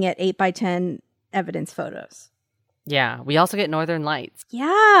looking at 8x10 evidence photos. Yeah. We also get Northern Lights.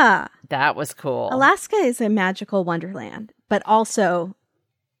 Yeah. That was cool. Alaska is a magical wonderland, but also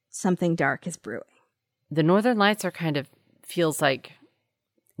something dark is brewing. The Northern Lights are kind of, feels like...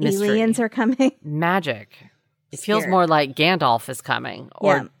 mystery. Aliens are coming. Magic. It feels more like Gandalf is coming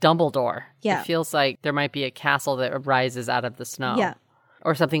or Dumbledore. Yeah. It feels like there might be a castle that rises out of the snow. Yeah.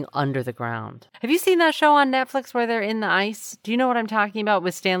 Or something under the ground. Have you seen that show on Netflix where they're in the ice? Do you know what I'm talking about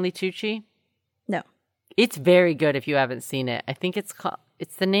with Stanley Tucci? No. It's very good if you haven't seen it. I think it's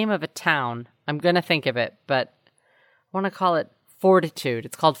the name of a town. I'm going to think of it, but I want to call it Fortitude.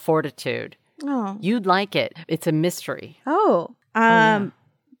 It's called Fortitude. Oh. You'd like it. It's a mystery. Oh.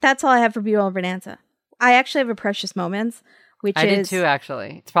 That's all I have for B-roll bonanza. I actually have a precious moments, I did too,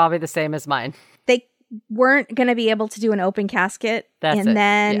 actually. It's probably the same as mine. They weren't going to be able to do an open casket.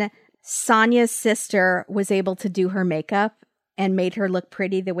 Then Sonia's sister was able to do her makeup and made her look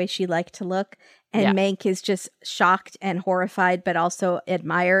pretty the way she liked to look. And Mank is just shocked and horrified, but also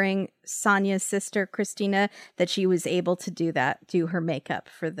admiring Sonia's sister, Christina, that she was able to do her makeup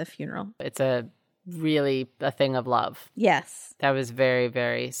for the funeral. It's really a thing of love. Yes. That was very,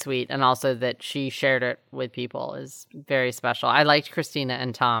 very sweet. And also that she shared it with people is very special. I liked Christina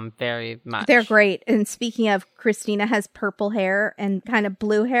and Tom very much. They're great. And speaking of, Christina has purple hair and kind of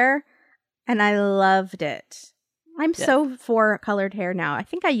blue hair, and I loved it. I'm so for colored hair now. I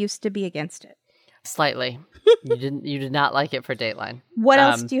think I used to be against it. Slightly. You did not like it for Dateline. What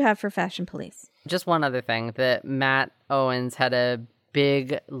else do you have for Fashion Police? Just one other thing. That Matt Owens had a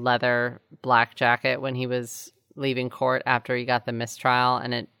big leather black jacket when he was leaving court after he got the mistrial,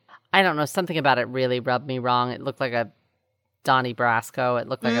 and I don't know, something about it really rubbed me wrong. It looked like a Donnie Brasco. It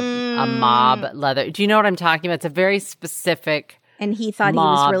looked like a mob leather. Do you know what I'm talking about? It's a very specific and he thought he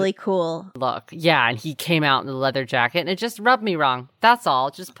was really cool. Look, yeah, and he came out in the leather jacket, and it just rubbed me wrong. That's all.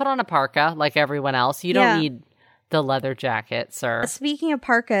 Just put on a parka like everyone else. You don't need the leather jacket, sir. Speaking of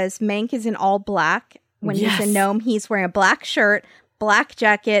parkas, Mank is in all black. When he's a gnome, he's wearing a black shirt, black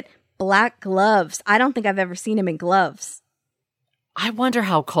jacket, black gloves. I don't think I've ever seen him in gloves. I wonder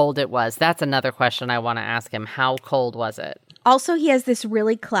how cold it was. That's another question I want to ask him. How cold was it? Also, he has this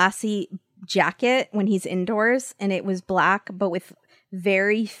really classy jacket when he's indoors, and it was black, but with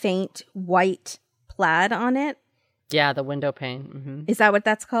very faint white plaid on it. Yeah, the window pane. Mm-hmm. Is that what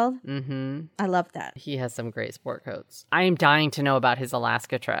that's called? Mm-hmm. I love that. He has some great sport coats. I am dying to know about his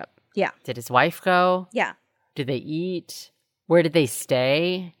Alaska trip. Yeah. Did his wife go? Yeah. Did they eat? Where did they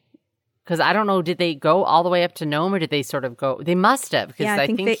stay? Because I don't know, did they go all the way up to Nome, or did they sort of go? They must have. Yeah, I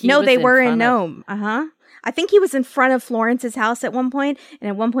think they were in Nome. I think he was in front of Florence's house at one point, and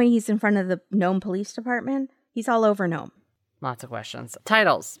at one point he's in front of the Nome Police Department. He's all over Nome. Lots of questions.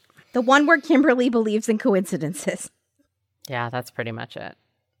 Titles. The one where Kimberly believes in coincidences. Yeah, that's pretty much it.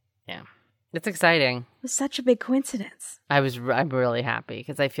 Yeah. It's exciting. It was such a big coincidence. I'm really happy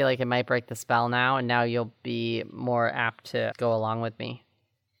because I feel like it might break the spell now, and now you'll be more apt to go along with me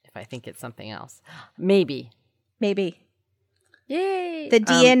if I think it's something else. Maybe. Yay! The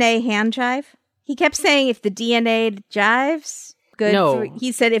DNA hand jive. He kept saying if the DNA jives, good. No.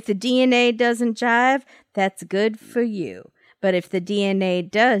 He said if the DNA doesn't jive, that's good for you. But if the DNA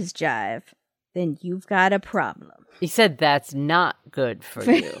does jive, then you've got a problem. He said that's not good for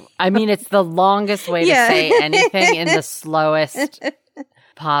you. I mean, it's the longest way to say anything in the slowest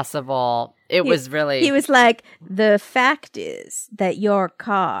possible. He was like, the fact is that your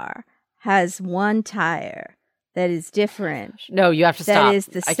car has one tire that is different. No, you have to stop. That is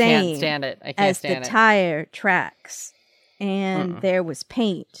the same. I can't stand it. As the tire tracks. And there was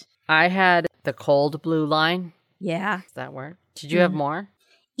paint. I had the cold blue line. Yeah. Does that work? Did you have more?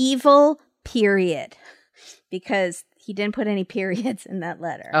 Evil, period. Because he didn't put any periods in that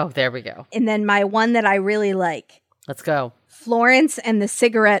letter. Oh, there we go. And then my one that I really like. Let's go. Florence and the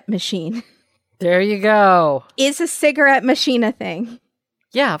cigarette machine. There you go. Is a cigarette machine a thing?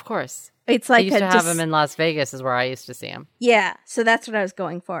 Yeah, of course. It's like I used to have them in Las Vegas is where I used to see them. Yeah, so that's what I was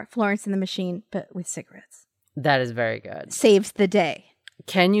going for. Florence and the machine, but with cigarettes. That is very good. Saves the day.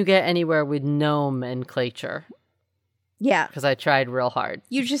 Can you get anywhere with nomenclature? Yeah. Because I tried real hard.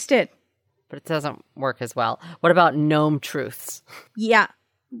 You just did. But it doesn't work as well. What about gnome truths? Yeah.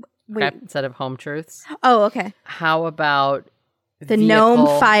 Wait. Okay, instead of home truths? Oh, okay. How about the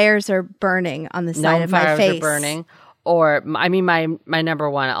gnome fires are burning on the side of my face? Gnome fires are burning. Or, I mean, my number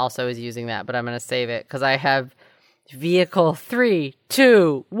one also is using that, but I'm going to save it because I have vehicle 3,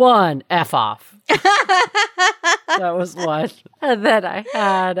 2, 1, F off. That was one. And then I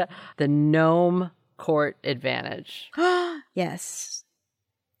had the gnome court advantage. Yes.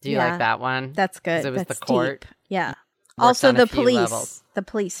 Do you like that one? That's good. It was That's the court. Deep. Yeah. Worked also, the police. Levels. The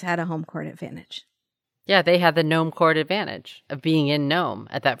police had a home court advantage. Yeah, they had the gnome court advantage of being in Nome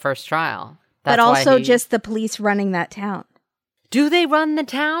at that first trial. But also just the police running that town. Do they run the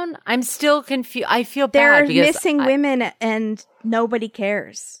town? I'm still confused. I feel bad because they're missing women and nobody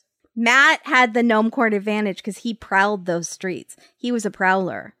cares. Matt had the gnome court advantage because he prowled those streets. He was a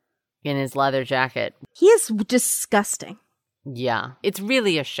prowler. In his leather jacket. He is disgusting. Yeah. It's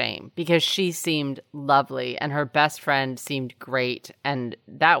really a shame because she seemed lovely and her best friend seemed great. And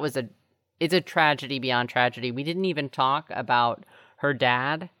that was it's a tragedy beyond tragedy. We didn't even talk about her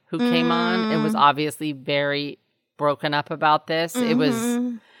dad who came on and was obviously very broken up about this.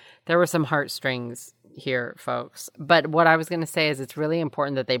 There were some heartstrings here, folks. But what I was going to say is it's really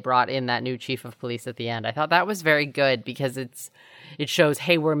important that they brought in that new chief of police at the end. I thought that was very good because it shows,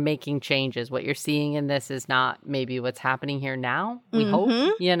 hey, we're making changes. What you're seeing in this is not maybe what's happening here now. We hope,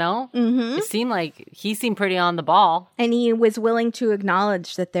 you know? It seemed like he seemed pretty on the ball. And he was willing to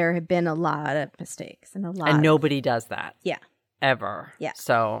acknowledge that there had been a lot of mistakes and nobody does that. Yeah. Ever. Yeah.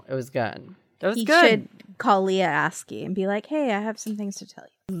 So it was good. It was he good. Should call Leah Askey and be like, hey, I have some things to tell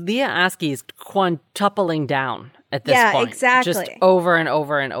you. Leah Askey is quintupling down at this point. Yeah, exactly. Just over and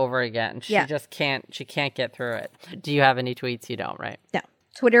over and over again. She can't get through it. Do you have any tweets? You don't, right? No.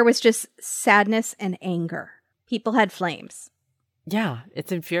 Twitter was just sadness and anger. People had flames. Yeah,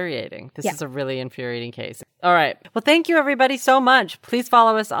 it's infuriating. This is a really infuriating case. All right. Well, thank you, everybody, so much. Please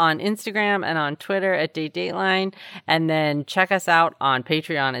follow us on Instagram and on Twitter at DateDateline. And then check us out on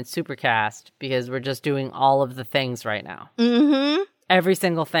Patreon and Supercast because we're just doing all of the things right now. Mm-hmm. Every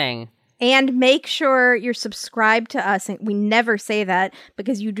single thing. And make sure you're subscribed to us. We never say that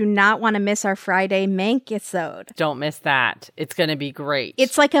because you do not want to miss our Friday Mank-isode. Don't miss that. It's going to be great.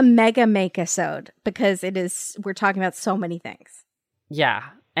 It's like a mega Mank-isode because we're talking about so many things. Yeah.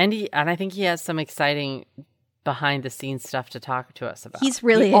 And I think he has some exciting behind the scenes stuff to talk to us about. He's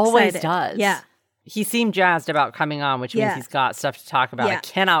really excited. Always does. Yeah. He seemed jazzed about coming on, which means he's got stuff to talk about. I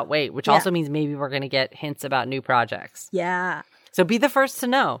cannot wait, which also means maybe we're going to get hints about new projects. Yeah. So be the first to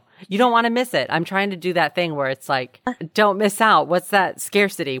know. You don't want to miss it. I'm trying to do that thing where it's like, don't miss out. What's that?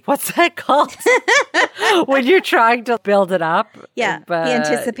 Scarcity. What's that called? When you're trying to build it up. Yeah. But the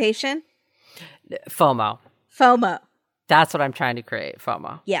anticipation. FOMO. That's what I'm trying to create,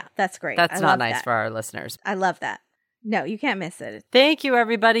 FOMO. Yeah, that's great. That's not nice for our listeners. I love that. No, you can't miss it. Thank you,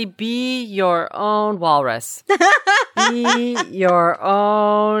 everybody. Be your own walrus. Be your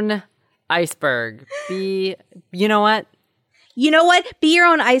own iceberg. You know what? You know what? Be your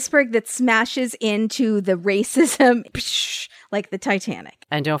own iceberg that smashes into the racism like the Titanic.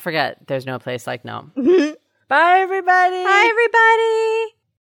 And don't forget, there's no place like Nome. Bye, everybody. Bye, everybody.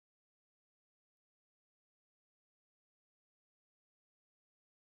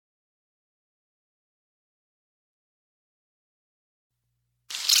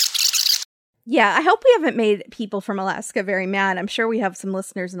 Yeah, I hope we haven't made people from Alaska very mad. I'm sure we have some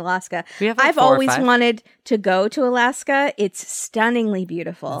listeners in Alaska. I've always wanted to go to Alaska. It's stunningly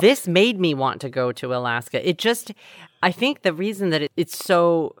beautiful. This made me want to go to Alaska. I think the reason that it's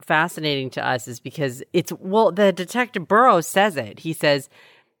so fascinating to us is because the Detective Burrows says it. He says,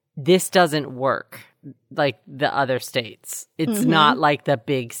 this doesn't work like the other states. It's not like the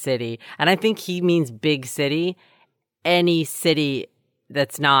big city. And I think he means big city, any city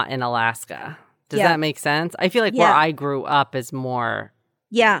that's not in Alaska. Does that make sense? I feel like where I grew up is more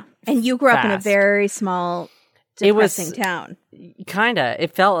and you grew up in a very small, depressing town. Kinda.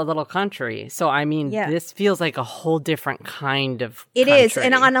 It felt a little country. So, I mean, this feels like a whole different kind of It country. is.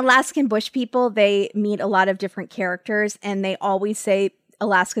 And on Alaskan Bush People, they meet a lot of different characters, and they always say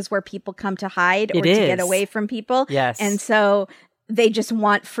Alaska's where people come to hide or to get away from people. Yes. And so they just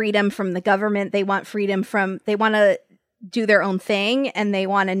want freedom from the government. They want they want to do their own thing, and they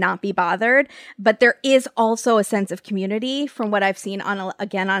want to not be bothered. But there is also a sense of community from what I've seen on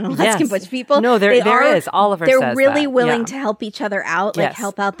Alaskan Bush People. No, there is. Oliver says they're really that. willing to help each other out, like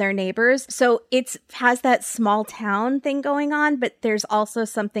help out their neighbors. So it has that small town thing going on, but there's also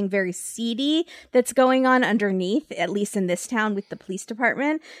something very seedy that's going on underneath, at least in this town with the police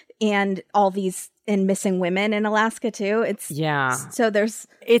department and all these and missing women in Alaska too. It's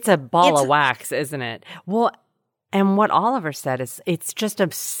a ball of wax, isn't it? Well, and what Oliver said is it's just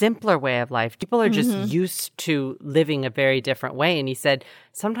a simpler way of life. People are just used to living a very different way. And he said,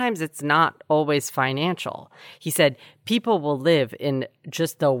 sometimes it's not always financial. He said, people will live in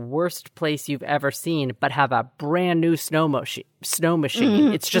just the worst place you've ever seen, but have a brand new snow machine.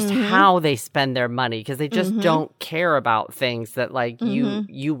 It's just how they spend their money, because they just don't care about things that like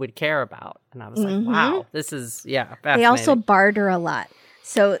you would care about. And I was like, wow, this is, fascinating. They also barter a lot.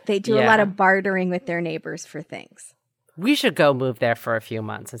 So they do a lot of bartering with their neighbors for things. We should go move there for a few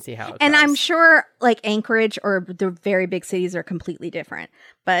months and see how it goes. And I'm sure like Anchorage or the very big cities are completely different.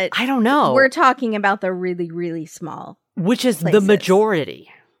 But I don't know. We're talking about the really, really small which is places. The majority.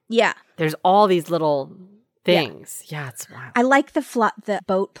 Yeah. There's all these little things. Yeah, it's wild. I like the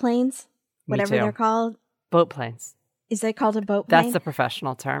boat planes, whatever they're called. Boat planes. Is it called a boat plane? That's the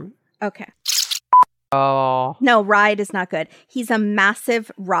professional term. Okay. Oh. No, ride is not good. He's a massive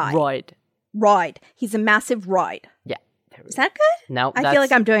ride. Ride. He's a massive ride. Yeah. Is that good? No. I feel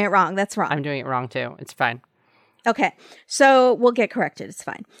like I'm doing it wrong. That's wrong. I'm doing it wrong too. It's fine. Okay. So we'll get corrected. It's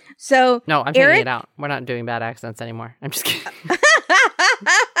fine. So no, I'm taking it out. We're not doing bad accents anymore. I'm just kidding.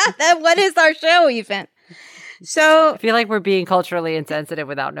 Then what is our show even? So I feel like we're being culturally insensitive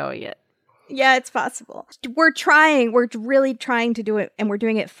without knowing it. Yeah, it's possible. We're really trying to do it, and we're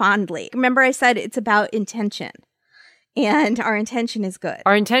doing it fondly. Remember I said it's about intention, and our intention is good.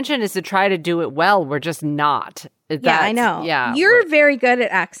 Our intention is to try to do it well. We're just not. I know. Yeah. You're very good at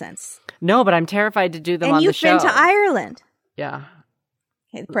accents. No, but I'm terrified to do them on the show. And you've been to Ireland. Yeah.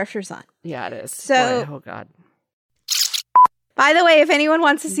 Okay, the pressure's on. Yeah, it is. So, boy, oh, God. By the way, if anyone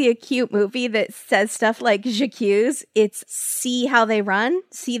wants to see a cute movie that says stuff like j'accuse, it's See How They Run,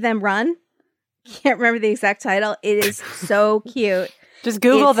 See Them Run. Can't remember the exact title. It is so cute. Just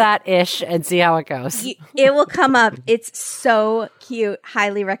Google that-ish and see how it goes. It will come up. It's so cute.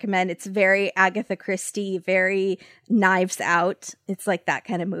 Highly recommend. It's very Agatha Christie, very Knives Out. It's like that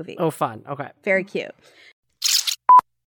kind of movie. Oh, fun. Okay. Very cute.